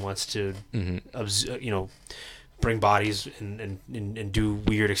secretly wants to bring bodies and do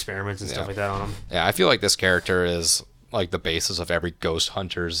weird experiments and stuff like that on them. Yeah, I feel like this character is like the basis of every Ghost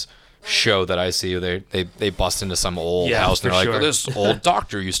Hunters show that I see. They bust into some old house and they're like, oh, this old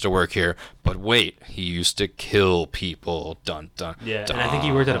doctor used to work here, but wait, he used to kill people. Dun dun. Yeah, dun. And I think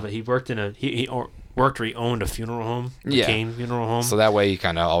he owned a funeral home, Kane Funeral Home. So that way he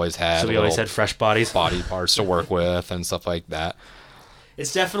kind of always had. So he always had fresh body parts to work with and stuff like that.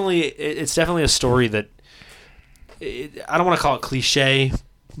 It's definitely a story that. I don't want to call it cliche,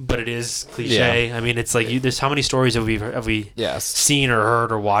 but it is cliche. Yeah. I mean, it's like there's how many stories have we seen or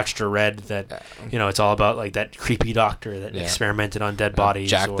heard or watched or read that it's all about like that creepy doctor that experimented on dead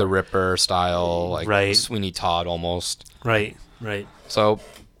bodies, Jack the Ripper style, like Sweeney Todd almost. Right. So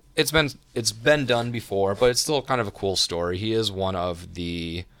it's been done before, but it's still kind of a cool story. He is one of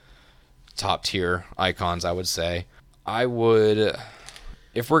the top tier icons, I would say.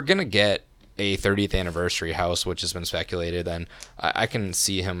 If we're gonna get a 30th anniversary house, which has been speculated, then I can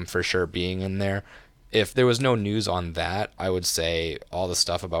see him for sure being in there. If there was no news on that, I would say all the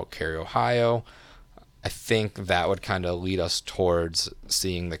stuff about Cary, Ohio. I think that would kind of lead us towards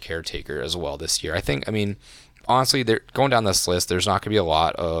seeing the Caretaker as well this year. Honestly, going down this list, there's not going to be a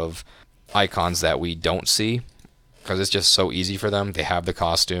lot of icons that we don't see because it's just so easy for them. They have the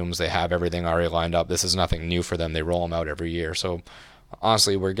costumes. They have everything already lined up. This is nothing new for them. They roll them out every year. So,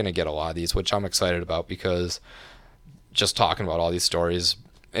 honestly, we're going to get a lot of these, which I'm excited about because just talking about all these stories,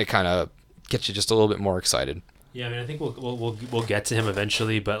 it kind of gets you just a little bit more excited. Yeah, I mean, I think we'll get to him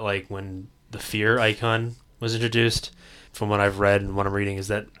eventually, but like when the Fear icon was introduced, from what I've read and what I'm reading, is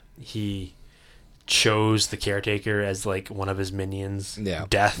that he chose the Caretaker as like one of his minions. Yeah.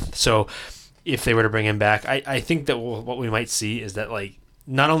 Death. So if they were to bring him back, I think that what we might see is that like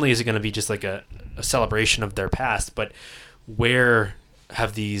not only is it going to be just like a celebration of their past, but where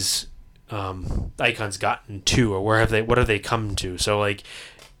have these icons gotten to, or what have they come to? So like,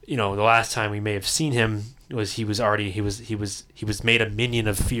 the last time we may have seen him was he was made a minion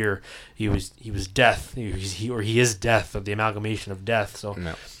of Fear. He was death. He is death, or the amalgamation of death. So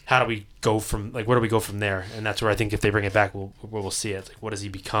No. how do we go from where do we go from there? And that's where I think if they bring it back, we'll see it. Like, what has he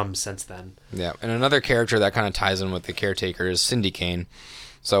become since then? Yeah, and another character that kind of ties in with the Caretaker is Cindy Kane.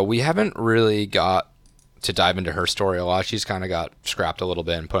 So we haven't really got to dive into her story a lot. She's kind of got scrapped a little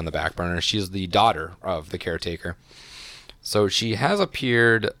bit and put on the back burner. She's the daughter of the Caretaker. So she has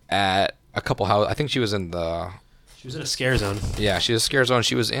appeared at a couple houses. I think she was in a Scare Zone. Yeah, she was a Scare Zone.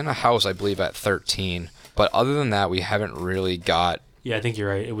 She was in a house, I believe, at 13. But other than that, we haven't really got... Yeah, I think you're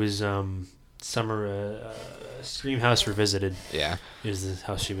right. It was Scream House Revisited. Yeah. Is the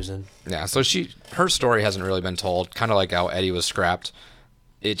house she was in. Yeah, so her story hasn't really been told. Kind of like how Eddie was scrapped.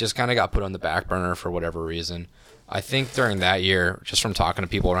 It just kind of got put on the back burner for whatever reason. I think during that year, just from talking to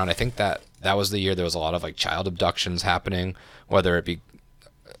people around, I think that was the year there was a lot of like child abductions happening, whether it be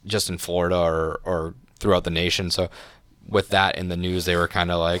just in Florida or throughout the nation. So with that in the news, they were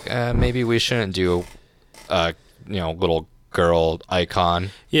kind of like, maybe we shouldn't do a little girl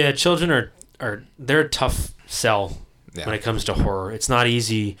icon. Yeah, children they're a tough sell when it comes to horror. It's not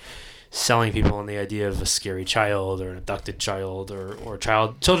easy selling people on the idea of a scary child or an abducted child or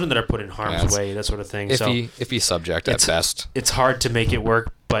children that are put in harm's way, that sort of thing. Iffy subject at best. It's hard to make it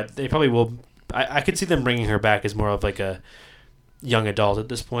work, but they probably will. I could see them bringing her back as more of like a young adult at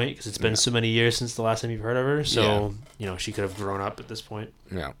this point, because it's been so many years since the last time you've heard of her. So she could have grown up at this point.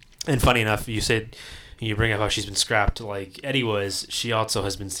 Yeah. And funny enough, you bring up how she's been scrapped like Eddie was. She also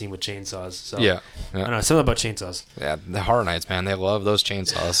has been seen with chainsaws. So Yeah. I don't know, something about chainsaws. Yeah, the Horror Nights, man, they love those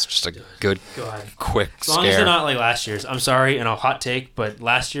chainsaws. Just a good, quick As long as they're not like last year's. I'm sorry, and a hot take, but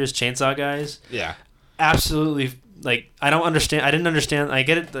last year's chainsaw guys, Yeah. absolutely. Like, I don't understand. I didn't understand. I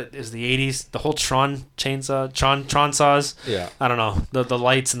get it. That is the 80s. The whole Tron chainsaw, Tron saws. Yeah. I don't know. The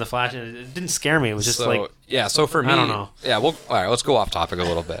lights and the flash. It didn't scare me. It was just So for me, I don't know. Yeah. Well, all right. Let's go off topic a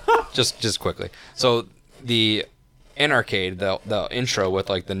little bit, just quickly. So the Anarcade, the intro with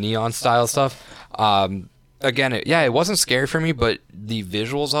like the neon style stuff. Again, it wasn't scary for me, but the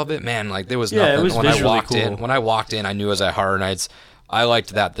visuals of it, man, like there was nothing. It was when visually I walked cool. in, I knew it was at Horror Nights. I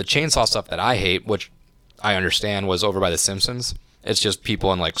liked that. The chainsaw stuff that I hate, which I understand, was over by The Simpsons. It's just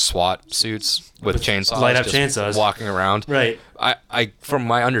people in like SWAT suits with chainsaws, light up just chainsaws walking around. Right. I from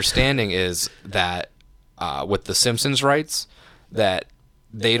my understanding is that with The Simpsons rights, that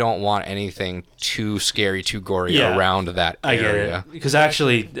they don't want anything too scary, too gory around that area. I get it. Because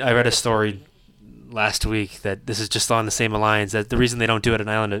actually, I read a story last week that this is just on the same lines, that the reason they don't do it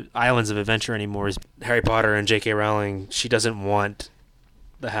in Islands of Adventure anymore is Harry Potter and J.K. Rowling, she doesn't want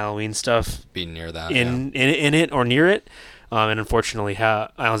the Halloween stuff Be near that in it or near it, and unfortunately,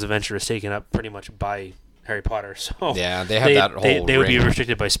 Islands of Adventure is taken up pretty much by Harry Potter. So yeah, they have that whole. They would be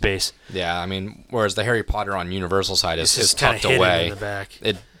restricted by space. Yeah, I mean, whereas the Harry Potter on Universal side is tucked hidden away. in the back.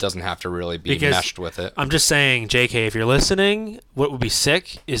 It doesn't have to really be Because meshed with it. I'm just saying, JK, if you're listening, what would be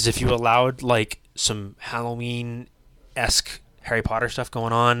sick is if you allowed like some Halloween-esque Harry Potter stuff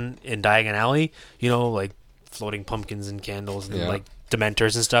going on in Diagon Alley, like floating pumpkins and candles and like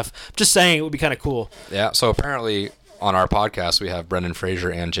Dementors and stuff. I'm just saying it would be kind of cool. Yeah, so apparently on our podcast we have Brendan Fraser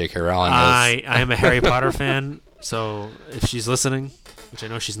and J.K. Rowling. I am a Harry Potter fan, so if she's listening, which I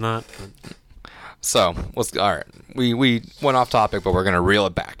know she's not. But... So all right. We went off topic, but we're gonna reel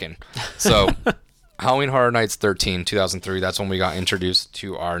it back in. So Halloween Horror Nights 13, 2003. That's when we got introduced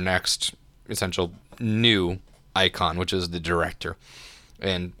to our next essential new icon, which is the director.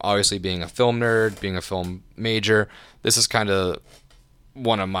 And obviously being a film nerd, being a film major, this is kind of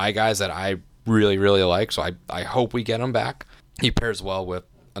one of my guys that I really, really like. So I hope we get him back. He pairs well with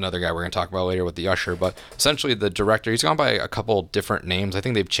another guy we're going to talk about later with The Usher. But essentially the director, he's gone by a couple different names. I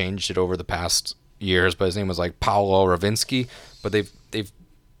think they've changed it over the past years, but his name was like Paolo Ravinsky. But they've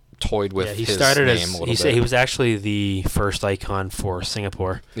toyed with he his started name as a little bit. he was actually the first icon for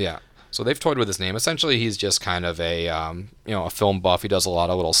Singapore. Yeah. So they've toyed with his name. Essentially, he's just kind of a a film buff. He does a lot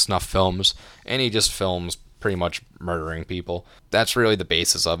of little snuff films, and he just films pretty much murdering people. That's really the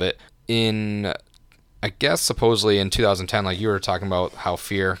basis of it. I guess supposedly in 2010, like you were talking about how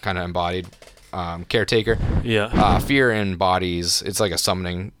Fear kind of embodied Caretaker. Yeah. Fear embodies, it's like a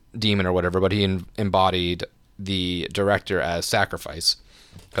summoning demon or whatever, but he embodied the director as sacrifice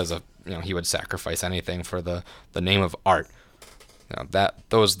because of he would sacrifice anything for the name of art.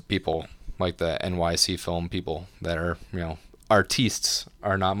 Those people like the NYC film people that are artistes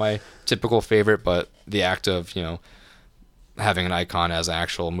are not my typical favorite, but the act of having an icon as an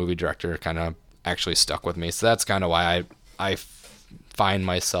actual movie director kind of actually stuck with me. So that's kind of why I find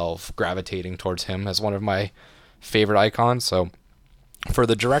myself gravitating towards him as one of my favorite icons. So for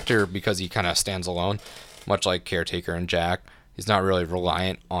the director, because he kind of stands alone, much like Caretaker and Jack, he's not really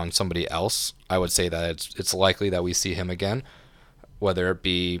reliant on somebody else. I would say that it's likely that we see him again, whether it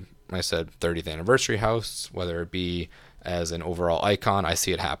be, like I said, 30th anniversary house, whether it be as an overall icon. I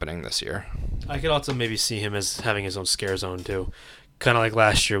see it happening this year. I could also maybe see him as having his own scare zone too. Kind of like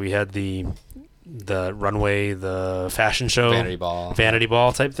last year we had the runway, the fashion show, Vanity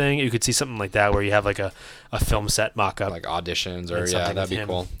Ball type thing. You could see something like that where you have like a film set mock-up, like auditions, or that'd be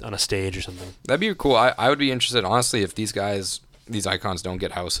cool on a stage or something. That'd be cool. I would be interested, honestly, if these icons don't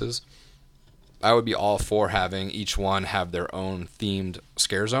get houses. I would be all for having each one have their own themed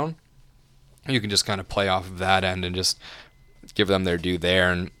scare zone. You can just kind of play off of that end and just give them their due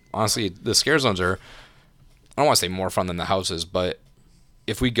there. And honestly, the scare zones are, I don't want to say more fun than the houses, but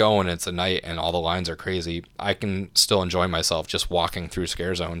if we go and it's a night and all the lines are crazy, I can still enjoy myself just walking through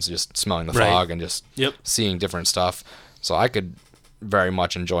scare zones, just smelling the fog and just seeing different stuff. So I could very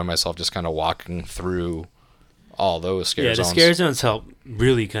much enjoy myself just kind of walking through all those scare zones. Yeah, the scare zones help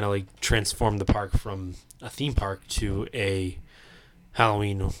really kind of like transform the park from a theme park to a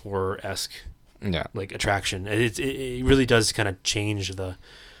Halloween horror-esque like attraction. It really does kind of change the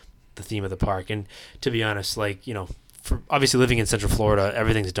theme of the park. And to be honest, like, for obviously living in Central Florida,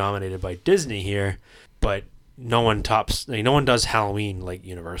 everything's dominated by Disney here, but no one does Halloween like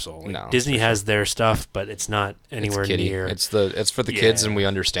Universal. Like, no, Disney has their stuff, but it's not anywhere near. It's for the kids, and we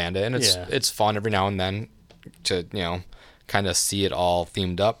understand it, and it's fun every now and then to kind of see it all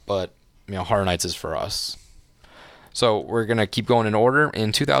themed up, but Horror Nights is for us. So we're gonna keep going in order.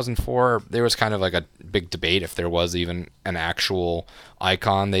 In 2004, there was kind of like a big debate if there was even an actual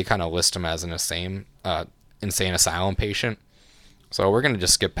icon. They kind of list him as an insane asylum patient. So we're gonna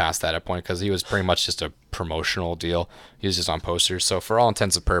just skip past that at point because he was pretty much just a promotional deal. He was just on posters. So for all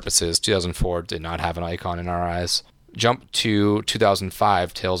intents and purposes, 2004 did not have an icon in our eyes. Jump to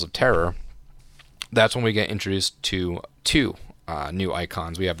 2005, Tales of Terror. That's when we get introduced to two new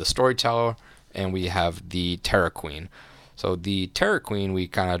icons. We have the Storyteller and we have the Terror Queen. So the Terror Queen, we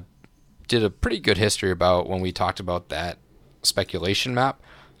kind of did a pretty good history about when we talked about that speculation map.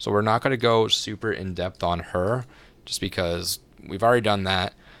 So we're not going to go super in-depth on her just because we've already done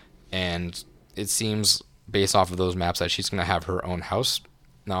that. And it seems based off of those maps that she's going to have her own house.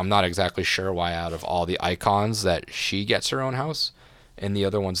 Now, I'm not exactly sure why out of all the icons that she gets her own house and the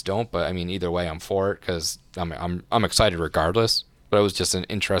other ones don't. But, I mean, either way, I'm for it because I'm excited regardless. But it was just an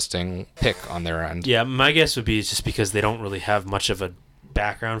interesting pick on their end. Yeah, my guess would be it's just because they don't really have much of a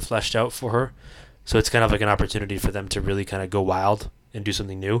background fleshed out for her. So it's kind of like an opportunity for them to really kind of go wild and do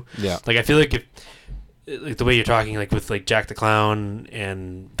something new. Yeah. Like, I feel like if, like the way you're talking, like with like Jack the Clown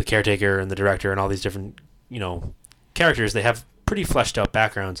and the Caretaker and the director and all these different, characters, they have pretty fleshed out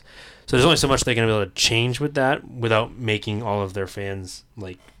backgrounds. So there's only so much they're going to be able to change with that without making all of their fans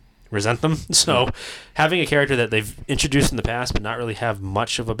like resent them. So having a character that they've introduced in the past but not really have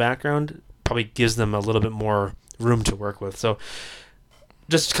much of a background probably gives them a little bit more room to work with. So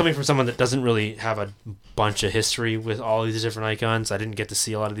just coming from someone that doesn't really have a bunch of history with all these different icons, I didn't get to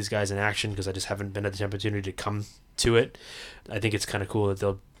see a lot of these guys in action because I just haven't been at the opportunity to come to it. I think it's kind of cool that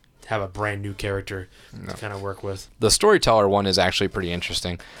they'll have a brand new character to kind of work with. The Storyteller one is actually pretty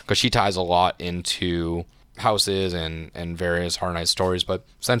interesting because she ties a lot into houses and various Horror Nights stories, but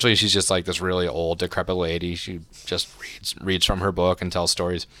essentially she's just like this really old, decrepit lady. She just reads from her book and tells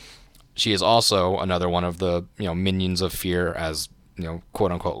stories. She is also another one of the minions of Fear, as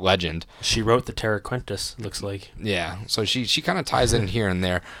quote unquote legend. She wrote the Terra Quintus, looks like. Yeah, so she kind of ties in here and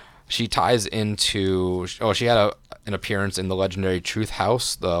there. She ties into she had an appearance in the legendary Truth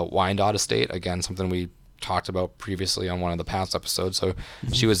House, the Wyandotte estate. Again, something we talked about previously on one of the past episodes. So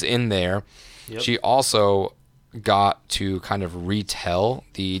she was in there. Yep. She also got to kind of retell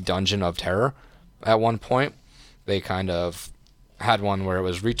the Dungeon of Terror at one point. They kind of had one where it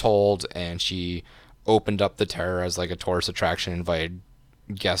was retold, and she opened up the terror as like a tourist attraction, invited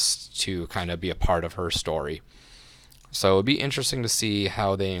guests to kind of be a part of her story. So it'd be interesting to see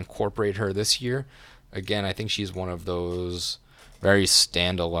how they incorporate her this year. Again, I think she's one of those very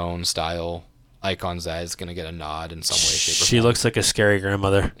standalone style icons that is going to get a nod in some way, shape, or form. She looks like a scary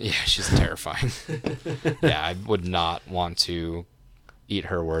grandmother. Yeah, she's terrifying. Yeah, I would not want to eat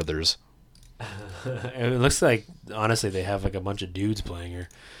her Werthers. It looks like, honestly, they have like a bunch of dudes playing her.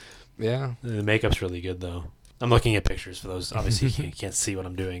 Yeah. The makeup's really good, though. I'm looking at pictures for those. Obviously, you can't see what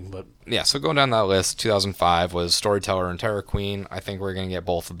I'm doing, but yeah. So going down that list, 2005 was Storyteller and Terror Queen. I think we're gonna get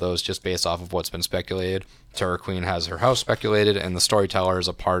both of those just based off of what's been speculated. Terror Queen has her house speculated, and the Storyteller is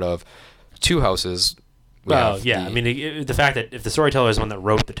a part of two houses. I mean, the fact that if the Storyteller is the one that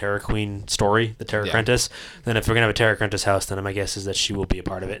wrote the Terror Queen story, the Terror Quintus, then if we're gonna have a Terror Quintus house, then my guess is that she will be a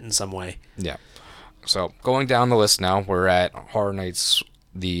part of it in some way. Yeah. So going down the list now, we're at Horror Nights,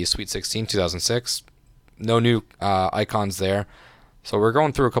 the Sweet 16, 2006. No new icons there. So we're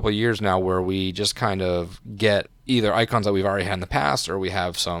going through a couple of years now where we just kind of get either icons that we've already had in the past, or we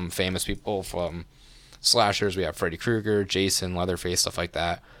have some famous people from slashers. We have Freddy Krueger, Jason, Leatherface, stuff like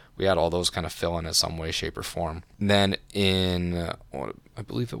that. We had all those kind of fill in some way, shape, or form. And then in, I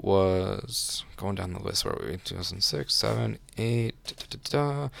believe it was, going down the list, where were we? 2006, 7, 8,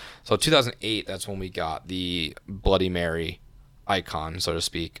 So 2008, that's when we got the Bloody Mary icon, so to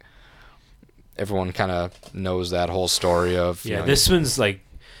speak. Everyone kind of knows that whole story of... this one's like...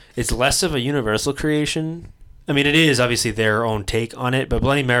 It's less of a Universal creation. I mean, it is obviously their own take on it, but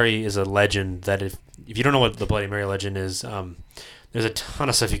Bloody Mary is a legend that if you don't know what the Bloody Mary legend is, there's a ton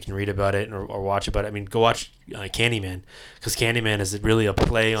of stuff you can read about it or watch about it. I mean, go watch Candyman, because Candyman is really a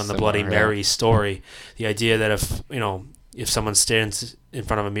play on the Bloody Mary story. The idea that if someone stands in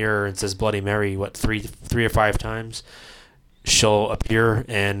front of a mirror and says Bloody Mary, three or five times, she'll appear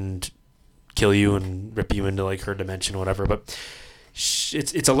and kill you and rip you into like her dimension or whatever. But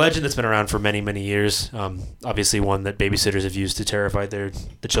it's a legend that's been around for many, many years. Obviously one that babysitters have used to terrify the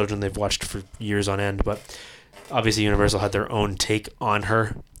children they've watched for years on end. But obviously Universal had their own take on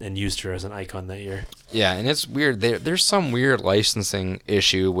her and used her as an icon that year. Yeah, and it's weird. There's some weird licensing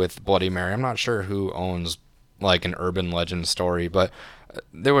issue with Bloody Mary. I'm not sure who owns like an urban legend story, but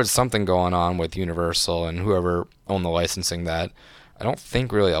there was something going on with Universal and whoever owned the licensing that I don't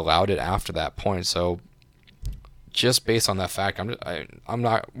think really allowed it after that point. So just based on that fact, we're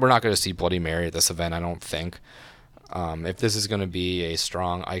not going to see Bloody Mary at this event, I don't think. If this is going to be a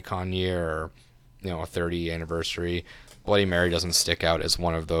strong icon year or a 30th anniversary, Bloody Mary doesn't stick out as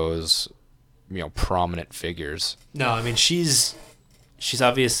one of those prominent figures. No, I mean she's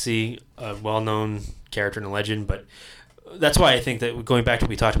obviously a well-known character and a legend, but that's why I think that going back to what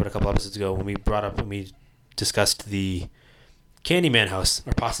we talked about a couple episodes ago when we discussed the Candyman house,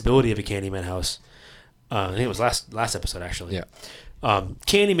 or possibility of a Candyman house. I think it was last episode, actually. Yeah.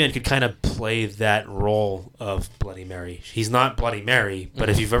 Candyman could kind of play that role of Bloody Mary. He's not Bloody Mary, but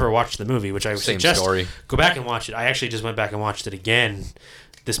if you've ever watched the movie, which I would suggest, go back and watch it. I actually just went back and watched it again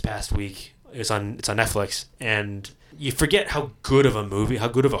this past week. It's on Netflix, and you forget how good of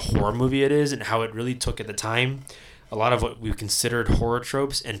a horror movie it is, and how it really took at the time a lot of what we considered horror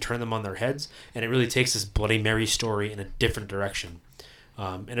tropes and turn them on their heads, and it really takes this Bloody Mary story in a different direction.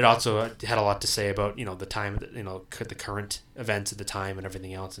 And it also had a lot to say about the time, the current events at the time and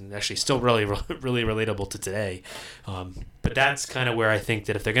everything else, and actually still really really relatable to today. But that's kind of where I think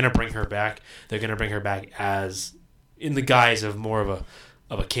that if they're going to bring her back, they're going to bring her back as in the guise of more of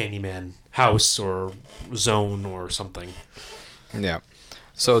a Candyman house or zone or something. Yeah.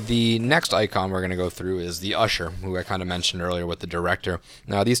 So the next icon we're going to go through is the Usher, who I kind of mentioned earlier with the director.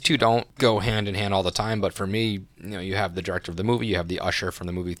 Now, these two don't go hand in hand all the time, but for me, you have the director of the movie, you have the Usher from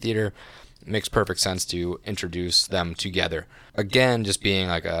the movie theater. It makes perfect sense to introduce them together. Again, just being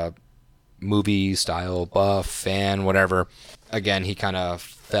like a movie-style buff, fan, whatever. Again, he kind of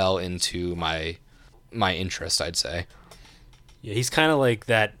fell into my interest, I'd say. Yeah, he's kind of like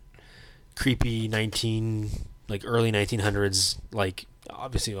that creepy early 1900s,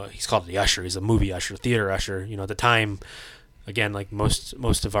 obviously he's called the Usher. He's a movie usher, theater usher. At the time, again, like most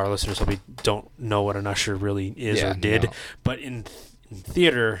of our listeners probably don't know what an usher really is or did. No. But in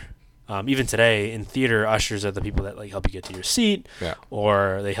theater, Even today in theater, ushers are the people that like help you get to your seat,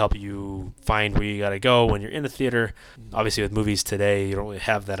 or they help you find where you got to go when you're in the theater. Obviously, with movies today, you don't really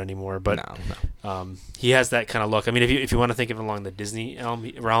have that anymore. But he has that kind of look. I mean, if you want to think of him along the Disney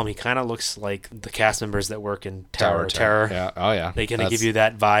realm, he kind of looks like the cast members that work in Tower of Terror. Yeah. Oh yeah. They kind of give you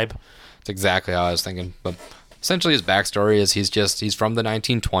that vibe. That's exactly how I was thinking. But essentially, his backstory is he's from the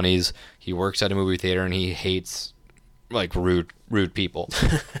 1920s. He works at a movie theater and he hates like rude people.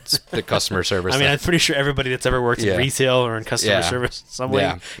 It's the customer service. I mean, I'm pretty sure everybody that's ever worked in retail or in customer service in some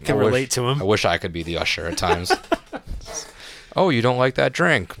way can relate to him. I wish I could be the usher at times. Oh, you don't like that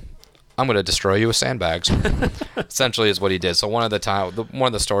drink? I'm going to destroy you with sandbags. Essentially is what he did. So one of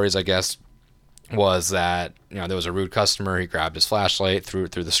the stories, I guess, was that there was a rude customer. He grabbed his flashlight, threw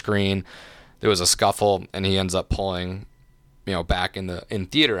it through the screen. There was a scuffle, and he ends up pulling. Back in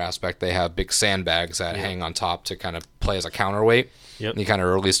theater aspect, they have big sandbags that hang on top to kind of play as a counterweight. Yep. And he kind of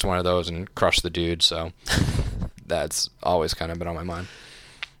released one of those and crushed the dude. So that's always kind of been on my mind.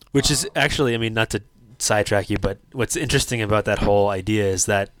 Which is actually, I mean, not to sidetrack you, but what's interesting about that whole idea is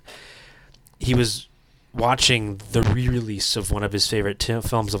that he was watching the re-release of one of his favorite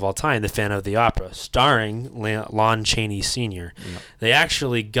films of all time, The Phantom of the Opera, starring Lon Chaney Sr. Yeah. They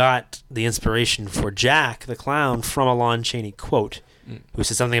actually got the inspiration for Jack the Clown from a Lon Chaney quote, who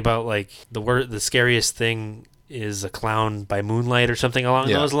said something about like the scariest thing is a clown by moonlight or something along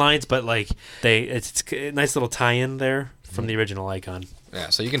those lines. But like it's a nice little tie-in there from the original icon. Yeah,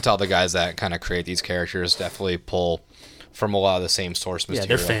 so you can tell the guys that kind of create these characters definitely pull from a lot of the same source material.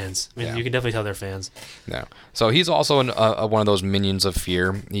 Yeah, they're fans. I mean, you can definitely tell they're fans. Yeah. So he's also one of those minions of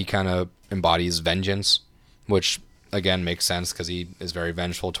fear. He kind of embodies vengeance, which, again, makes sense because he is very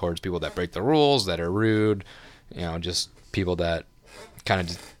vengeful towards people that break the rules, that are rude, just people that kind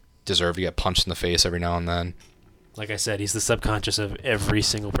of deserve to get punched in the face every now and then. Like I said, he's the subconscious of every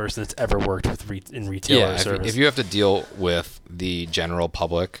single person that's ever worked in retail or service. If you have to deal with the general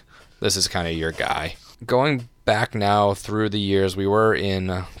public, this is kind of your guy. Going back now through the years, we were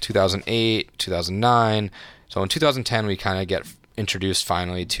in 2008, 2009. So in 2010, we kind of get introduced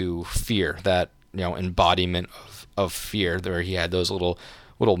finally to Fear, that embodiment of fear, where he had those little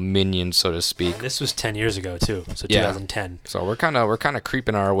minions, so to speak. And this was 10 years ago too, so 2010. So we're kind of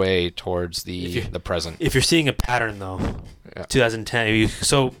creeping our way towards the present. If you're seeing a pattern though, 2010.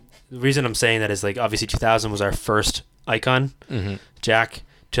 So the reason I'm saying that is like obviously 2000 was our first icon, Jack.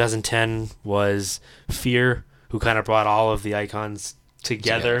 2010 was Fear, who kind of brought all of the icons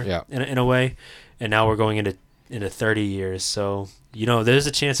together in a way, and now we're going into 30 years. So there's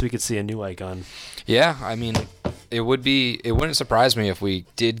a chance we could see a new icon. Yeah, I mean, it wouldn't surprise me if we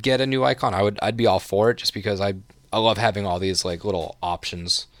did get a new icon. I'd be all for it just because I love having all these like little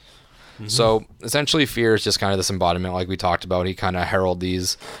options. Mm-hmm. So essentially, Fear is just kind of this embodiment, like we talked about. He kind of heralded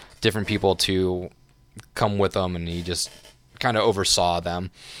these different people to come with him, and he just kind of oversaw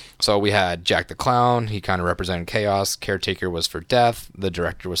them. So we had Jack the Clown. He kind of represented chaos. Caretaker was for death. The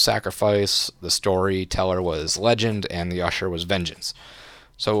director was sacrifice. The storyteller was legend, and the usher was vengeance.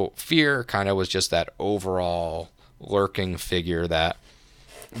 So Fear kind of was just that overall lurking figure that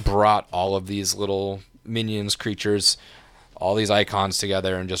brought all of these little minions, creatures, all these icons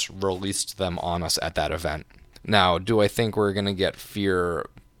together and just released them on us at that event. Now, do I think we're going to get Fear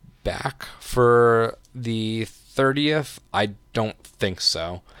back for the 30th? I don't think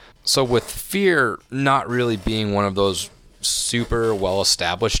so. So with Fear not really being one of those super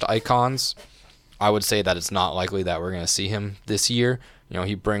well-established icons, I would say that it's not likely that we're going to see him this year.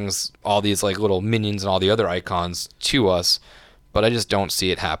 He brings all these like little minions and all the other icons to us, but I just don't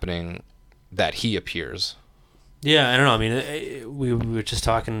see it happening that he appears. Yeah, I don't know. I mean, we were just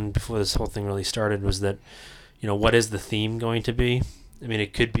talking before this whole thing really started, was that, what is the theme going to be? I mean,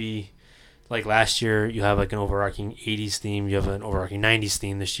 it could be like last year you have like an overarching 80s theme, you have an overarching 90s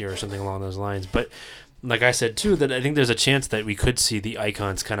theme this year or something along those lines. But like I said too, that I think there's a chance that we could see the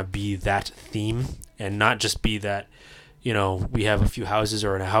icons kind of be that theme and not just be that, we have a few houses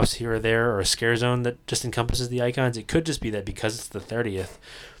or a house here or there or a scare zone that just encompasses the icons. It could just be that because it's the 30th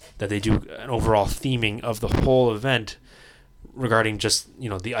that they do an overall theming of the whole event regarding just,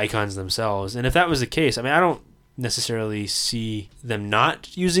 the icons themselves. And if that was the case, I mean, I don't necessarily see them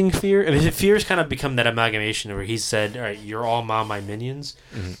not using Fear. I mean, Fear's kind of become that amalgamation where he said, all right, you're all my minions.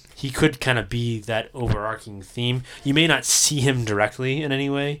 Mm-hmm. He could kind of be that overarching theme. You may not see him directly in any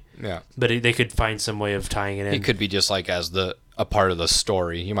way, but they could find some way of tying it in. He could be just like as a part of the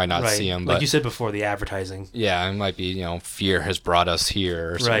story. You might not see him, but like you said before, the advertising. Yeah, it might be, Fear has brought us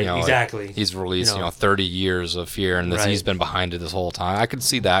here. Or right, exactly. Like he's released, 30 years of Fear, and he's been behind it this whole time. I could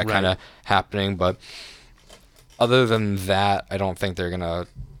see that kind of happening, but other than that, I don't think they're going to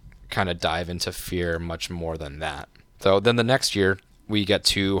kind of dive into fear much more than that. So then the next year, we get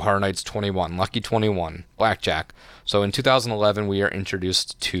to Horror Nights 21, Lucky 21, Blackjack. So in 2011, we are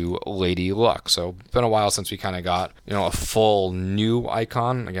introduced to Lady Luck. So it's been a while since we kind of got, a full new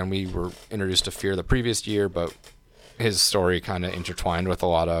icon. Again, we were introduced to Fear the previous year, but his story kind of intertwined with a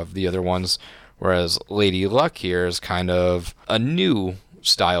lot of the other ones. Whereas Lady Luck here is kind of a new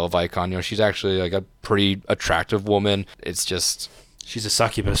style of icon. She's actually like a pretty attractive woman. It's just... She's a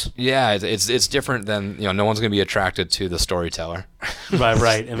succubus. Yeah, it's different than, no one's going to be attracted to the storyteller.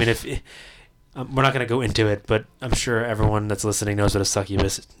 Right. I mean, if we're not going to go into it, but I'm sure everyone that's listening knows what a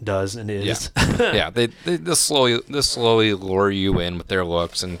succubus does and is. Yeah, they slowly lure you in with their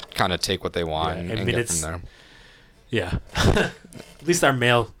looks and kind of take what they want and get from there. Yeah. At least the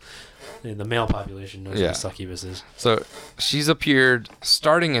male population knows what a succubus is. So she's appeared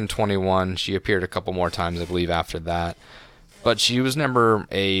starting in 21. She appeared a couple more times, I believe, after that. But she was never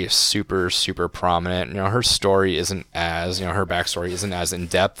a super, super prominent. Her story isn't as, her backstory isn't as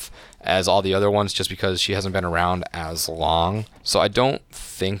in-depth as all the other ones just because she hasn't been around as long. So I don't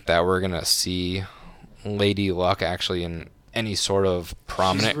think that we're going to see Lady Luck actually in any sort of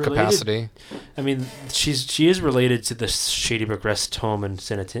prominent capacity. I mean, she is related to the Shady Brook Rest Home and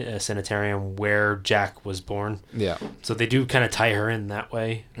Sanitarium where Jack was born. Yeah. So they do kind of tie her in that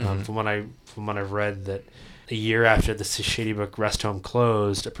way. From what I've read, that a year after the Shady Brook Rest Home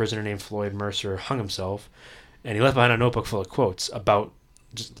closed, a prisoner named Floyd Mercer hung himself, and he left behind a notebook full of quotes about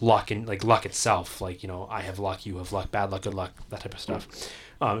just luck and luck itself, I have luck, you have luck, bad luck, good luck, that type of stuff.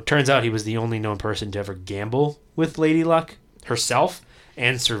 It turns out he was the only known person to ever gamble with Lady Luck herself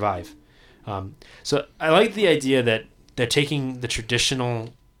and survive. So I like the idea that they're taking the traditional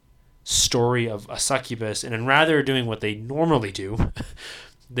story of a succubus and rather doing what they normally do,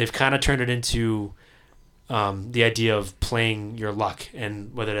 they've kind of turned it into the idea of playing your luck,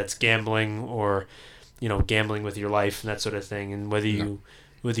 and whether that's gambling or gambling with your life and that sort of thing, and whether you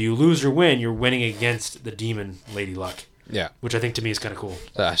lose or win, you're winning against the demon Lady Luck. Yeah, which I think to me is kind of cool.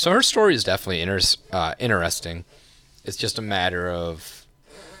 So her story is definitely interesting. It's just a matter of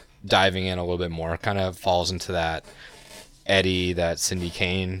diving in a little bit more. It kind of falls into that Eddie, that Cindy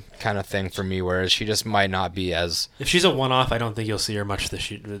Kane kind of thing for me, whereas she just might not be as... If she's a one-off, I don't think you'll see her much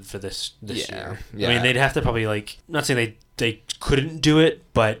this year. Yeah. I mean, they'd have to probably, not saying they couldn't do it,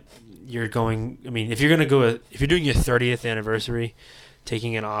 but you're going... I mean, if you're doing your 30th anniversary,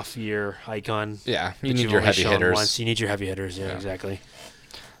 taking an off-year icon... Yeah, you need your heavy hitters. You need your heavy hitters, yeah, exactly.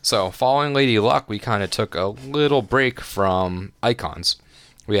 So, following Lady Luck, we kind of took a little break from icons.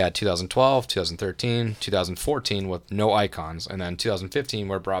 We had 2012, 2013, 2014 with no icons, and then 2015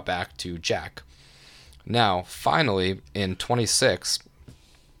 we're brought back to Jack. Now, finally, in 26,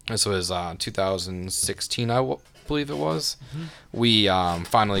 this was 2016, I believe it was, we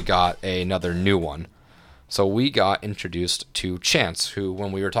finally got another new one. So we got introduced to Chance, who,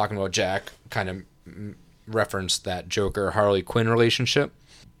 when we were talking about Jack, kind of referenced that Joker-Harley Quinn relationship.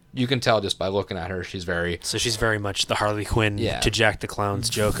 You can tell just by looking at her, she's very much the Harley Quinn to Jack the Clown's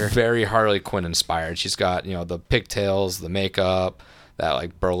Joker. Very Harley Quinn inspired. She's got, the pigtails, the makeup,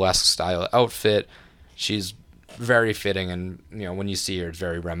 that burlesque style outfit. She's very fitting, and when you see her, it's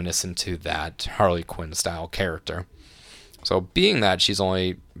very reminiscent to that Harley Quinn style character. So being that she's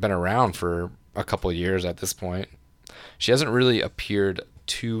only been around for a couple of years at this point, she hasn't really appeared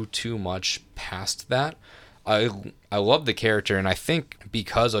too much past that. I love the character, and I think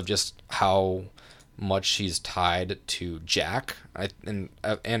because of just how much she's tied to Jack, and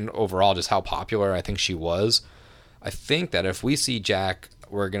overall just how popular I think she was, I think that if we see Jack,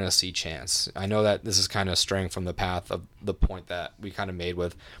 we're going to see Chance. I know that this is kind of straying from the path of the point that we kind of made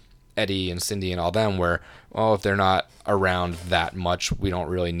with Eddie and Cindy and all them, where, if they're not around that much, we don't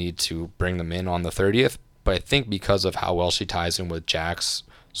really need to bring them in on the 30th. But I think because of how well she ties in with Jack's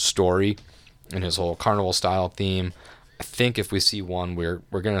story and his whole carnival style theme, I think if we see one, we're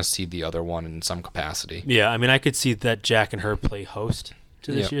going to see the other one in some capacity. Yeah, I mean, I could see that Jack and her play host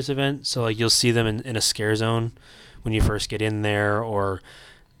to this year's event. So you'll see them in a scare zone when you first get in there, or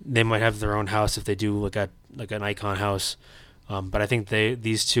they might have their own house if they do like an icon house. But I think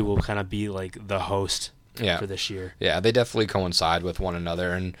these two will kind of be like the host for this year. Yeah, they definitely coincide with one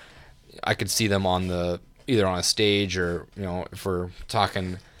another, and I could see them either on a stage or, if we're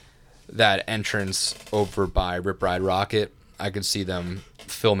talking that entrance over by Rip Ride Rocket, I could see them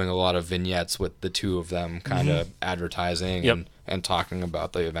filming a lot of vignettes with the two of them kind of advertising and talking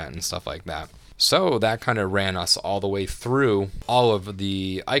about the event and stuff like that. So that kind of ran us all the way through all of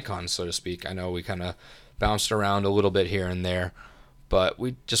the icons, so to speak. I know we kind of bounced around a little bit here and there, but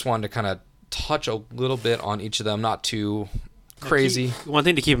we just wanted to kind of touch a little bit on each of them, not too crazy. One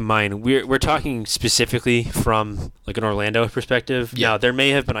thing to keep in mind, we're talking specifically from like an Orlando perspective. Yeah. Now, there may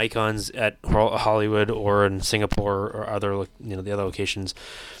have been icons at Hollywood or in Singapore or other, the other locations,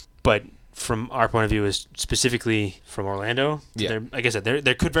 but from our point of view, is specifically from Orlando. Yeah. Like I said,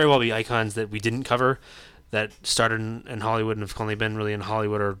 there could very well be icons that we didn't cover that started in Hollywood and have only been really in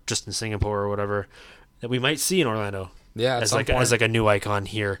Hollywood or just in Singapore or whatever that we might see in Orlando. Yeah, as like a new icon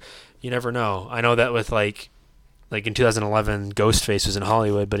here. You never know. I know that with like in 2011, Ghostface was in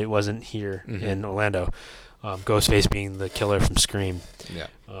Hollywood, but it wasn't here in Orlando. Ghostface being the killer from Scream. Yeah.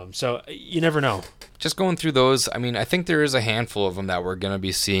 So you never know. Just going through those, I mean, I think there is a handful of them that we're going to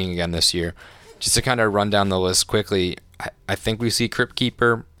be seeing again this year. Just to kind of run down the list quickly, I think we see Crypt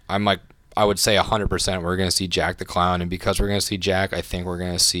Keeper. I would say 100% we're going to see Jack the Clown, and because we're going to see Jack, I think we're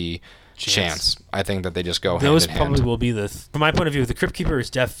going to see Chance. I think that they just go Those hand in hand. probably will be from my point of view, the Crypt Keeper is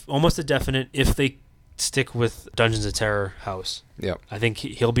almost a definite if they stick with Dungeons of Terror house. Yep. I think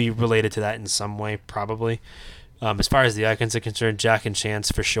he'll be related to that in some way, probably. As far as the icons are concerned, Jack and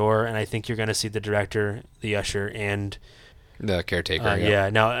Chance for sure, and I think you're going to see the director, the usher, and the caretaker.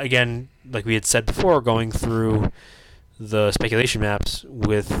 Yeah. Now, again, like we had said before, going through the speculation maps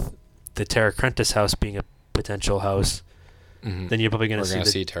with the Tara Crentis house being a potential house, then you're probably going to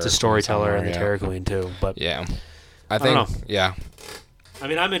see the storyteller and the Terror Queen too. But yeah, I don't know. Yeah. I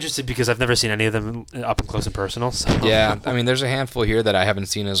mean, I'm interested because I've never seen any of them up and close and personal. So. Yeah, I mean, there's a handful here that I haven't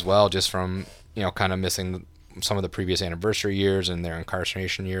seen as well, just from kind of missing some of the previous anniversary years and their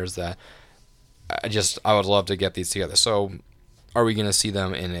incarceration years. That I would love to get these together. So, are we going to see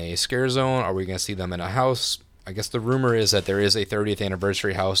them in a scare zone? Are we going to see them in a house? I guess the rumor is that there is a 30th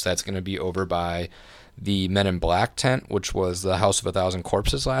anniversary house that's going to be over by the Men in Black tent, which was the House of a Thousand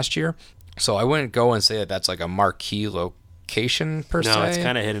Corpses last year. So I wouldn't go and say that that's like a marquee location per se. No, it's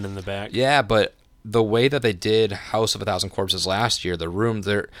kind of hidden in the back. Yeah, but the way that they did House of a Thousand Corpses last year, the room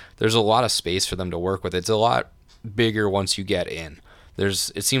there's a lot of space for them to work with. It's a lot bigger once you get in.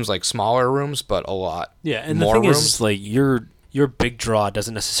 It seems like smaller rooms, but a lot. Yeah, and more the thing rooms. Is like your big draw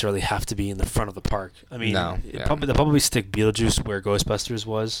doesn't necessarily have to be in the front of the park. I mean, they'll probably stick Beetlejuice where Ghostbusters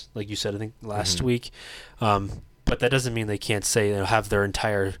was, like you said, I think last week. But that doesn't mean they can't have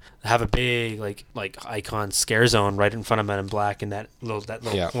a big like icon scare zone right in front of Men in Black in that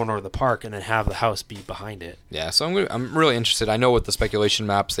little corner of the park, and then have the house be behind it. Yeah, so I'm really interested. I know with the speculation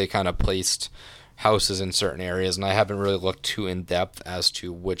maps they kind of placed houses in certain areas, and I haven't really looked too in depth as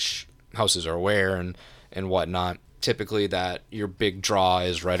to which houses are where and whatnot. Typically, that your big draw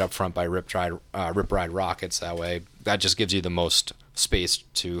is right up front by Rip Ride Rockets. That way, that just gives you the most space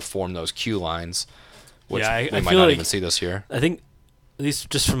to form those queue lines, which we might not even see this year. I think, at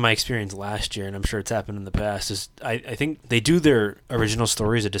least just from my experience last year, and I'm sure it's happened in the past, is I think they do their original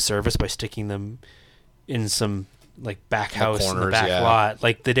stories a disservice by sticking them in some like back house in the back lot,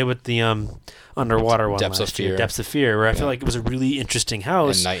 like they did with the underwater one last year, Depths of Fear, where I feel like it was a really interesting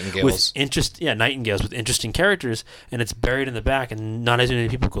house and Nightingales. Nightingales with interesting characters, and it's buried in the back, and not as many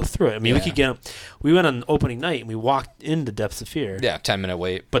people go through it. I mean, we went on opening night and we walked into Depths of Fear. Yeah, 10-minute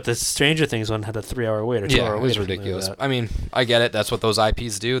wait. But the Stranger Things one had a 3-hour wait or 2-hour wait. It was ridiculous. I mean, I get it. That's what those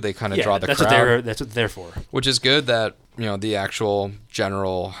IPs do. They kind of draw the crowd. That's what they're for. Which is good that the actual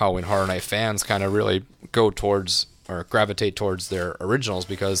general Halloween Horror Night fans kind of really go towards or gravitate towards their originals,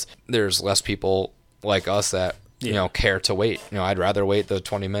 because there's less people like us that care to wait. I'd rather wait the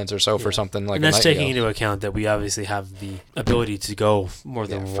 20 minutes or so for something like. And that's taking into account that we obviously have the ability to go more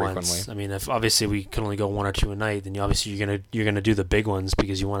than once. Frequently. I mean, if obviously we can only go one or two a night, then obviously you're gonna do the big ones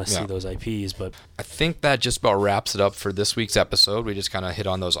because you want to see those IPs. But I think that just about wraps it up for this week's episode. We just kind of hit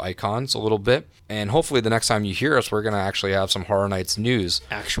on those icons a little bit, and hopefully the next time you hear us, we're gonna actually have some Horror Nights news,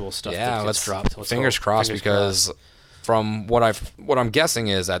 actual stuff. Yeah, let's dropped. Fingers crossed, because from what I'm guessing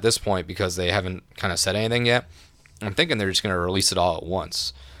is at this point, because they haven't kind of said anything yet, I'm thinking they're just going to release it all at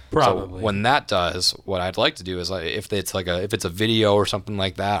once. Probably. So when that does, what I'd like to do is, like, if it's a video or something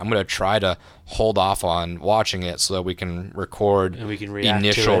like that, I'm going to try to hold off on watching it so that we can record and we can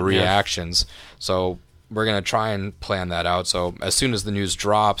initial reactions. So we're going to try and plan that out. So as soon as the news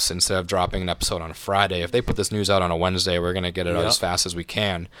drops, instead of dropping an episode on a Friday, if they put this news out on a Wednesday, we're going to get it out as fast as we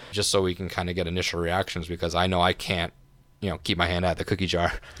can, just so we can kind of get initial reactions, because I know I can't keep my hand out the cookie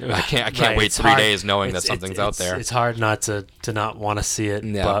jar. I can't wait 3 days knowing that something's out there. It's hard not to not want to see it.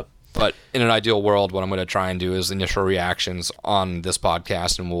 Yeah. But in an ideal world, what I'm going to try and do is initial reactions on this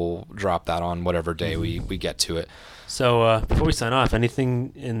podcast, and we'll drop that on whatever day we get to it. So before we sign off,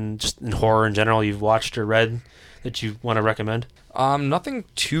 anything in horror in general you've watched or read that you want to recommend? Nothing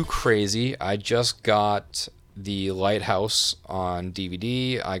too crazy. I just got The Lighthouse on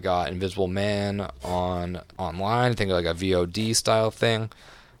DVD. I got Invisible Man online. I think like a VOD style thing.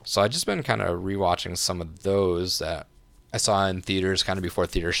 So I've just been kind of rewatching some of those that I saw in theaters kind of before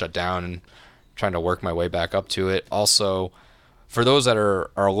theaters shut down and trying to work my way back up to it. Also, for those that are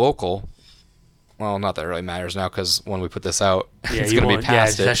local, well, not that it really matters now because when we put this out, it's going to be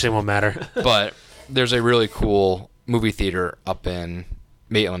past it actually won't matter. But there's a really cool movie theater up in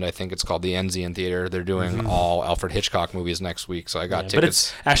Maitland, I think it's called the Enzian Theater. They're doing all Alfred Hitchcock movies next week, so I got tickets. But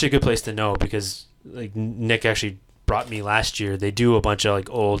it's actually a good place to know because like Nick actually brought me last year. They do a bunch of like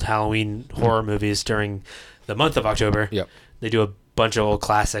old Halloween horror movies during the month of October. Yep. They do a bunch of old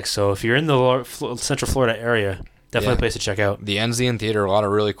classics. So if you're in the Central Florida area, definitely a place to check out. The Enzian Theater, a lot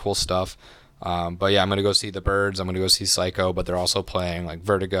of really cool stuff. But yeah, I'm going to go see The Birds. I'm going to go see Psycho, but they're also playing like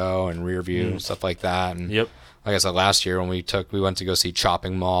Vertigo and Rear View and stuff like that. And like I said, last year when we went to go see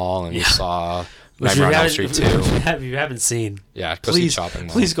Chopping Mall and we saw Nightmare on Elm Street 2. If you haven't seen, see Chopping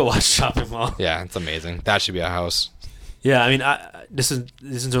Mall. Please go watch Chopping Mall. Yeah, it's amazing. That should be a house. Yeah, I mean, this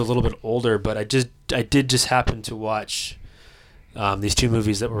is a little bit older, but I did just happen to watch these two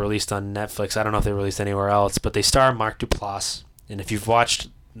movies that were released on Netflix. I don't know if they were released anywhere else, but they star Mark Duplass. And if you've watched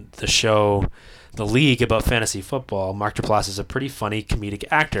the show The League about fantasy football, Mark Duplass is a pretty funny comedic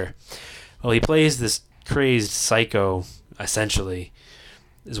actor. Well, he plays this crazed psycho, essentially,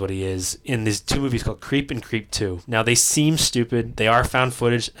 is what he is, in these two movies called Creep and Creep 2. Now, they seem stupid. They are found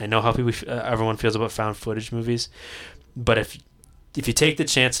footage. I know how everyone feels about found footage movies. But if you take the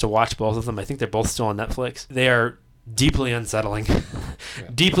chance to watch both of them, I think they're both still on Netflix. They are deeply unsettling.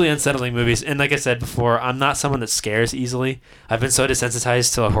 Deeply unsettling movies. And like I said before, I'm not someone that scares easily. I've been so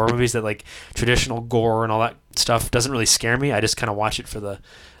desensitized to horror movies that like traditional gore and all that stuff doesn't really scare me. I just kind of watch it for the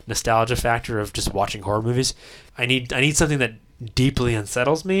nostalgia factor of just watching horror movies. I need something that deeply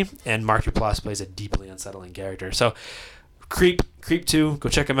unsettles me, and Mark Duplass plays a deeply unsettling character. So Creep 2, go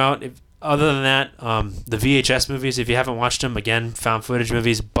check them out. Other than that, the VHS movies, if you haven't watched them, again, found footage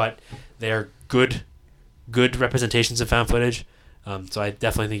movies, but they're good representations of found footage. So I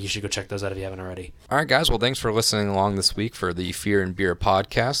definitely think you should go check those out if you haven't already. All right, guys. Well, thanks for listening along this week for the Fear and Beer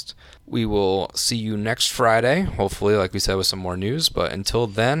podcast. We will see you next Friday, hopefully, like we said, with some more news. But until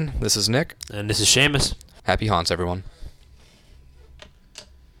then, this is Nick. And this is Seamus. Happy haunts, everyone.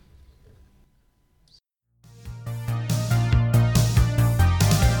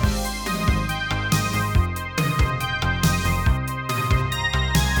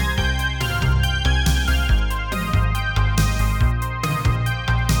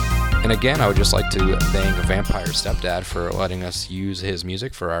 And again, I would just like to thank Vampire Stepdad for letting us use his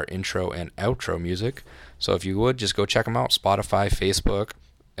music for our intro and outro music. So if you would, just go check him out, Spotify, Facebook.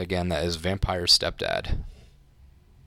 Again, that is Vampire Stepdad.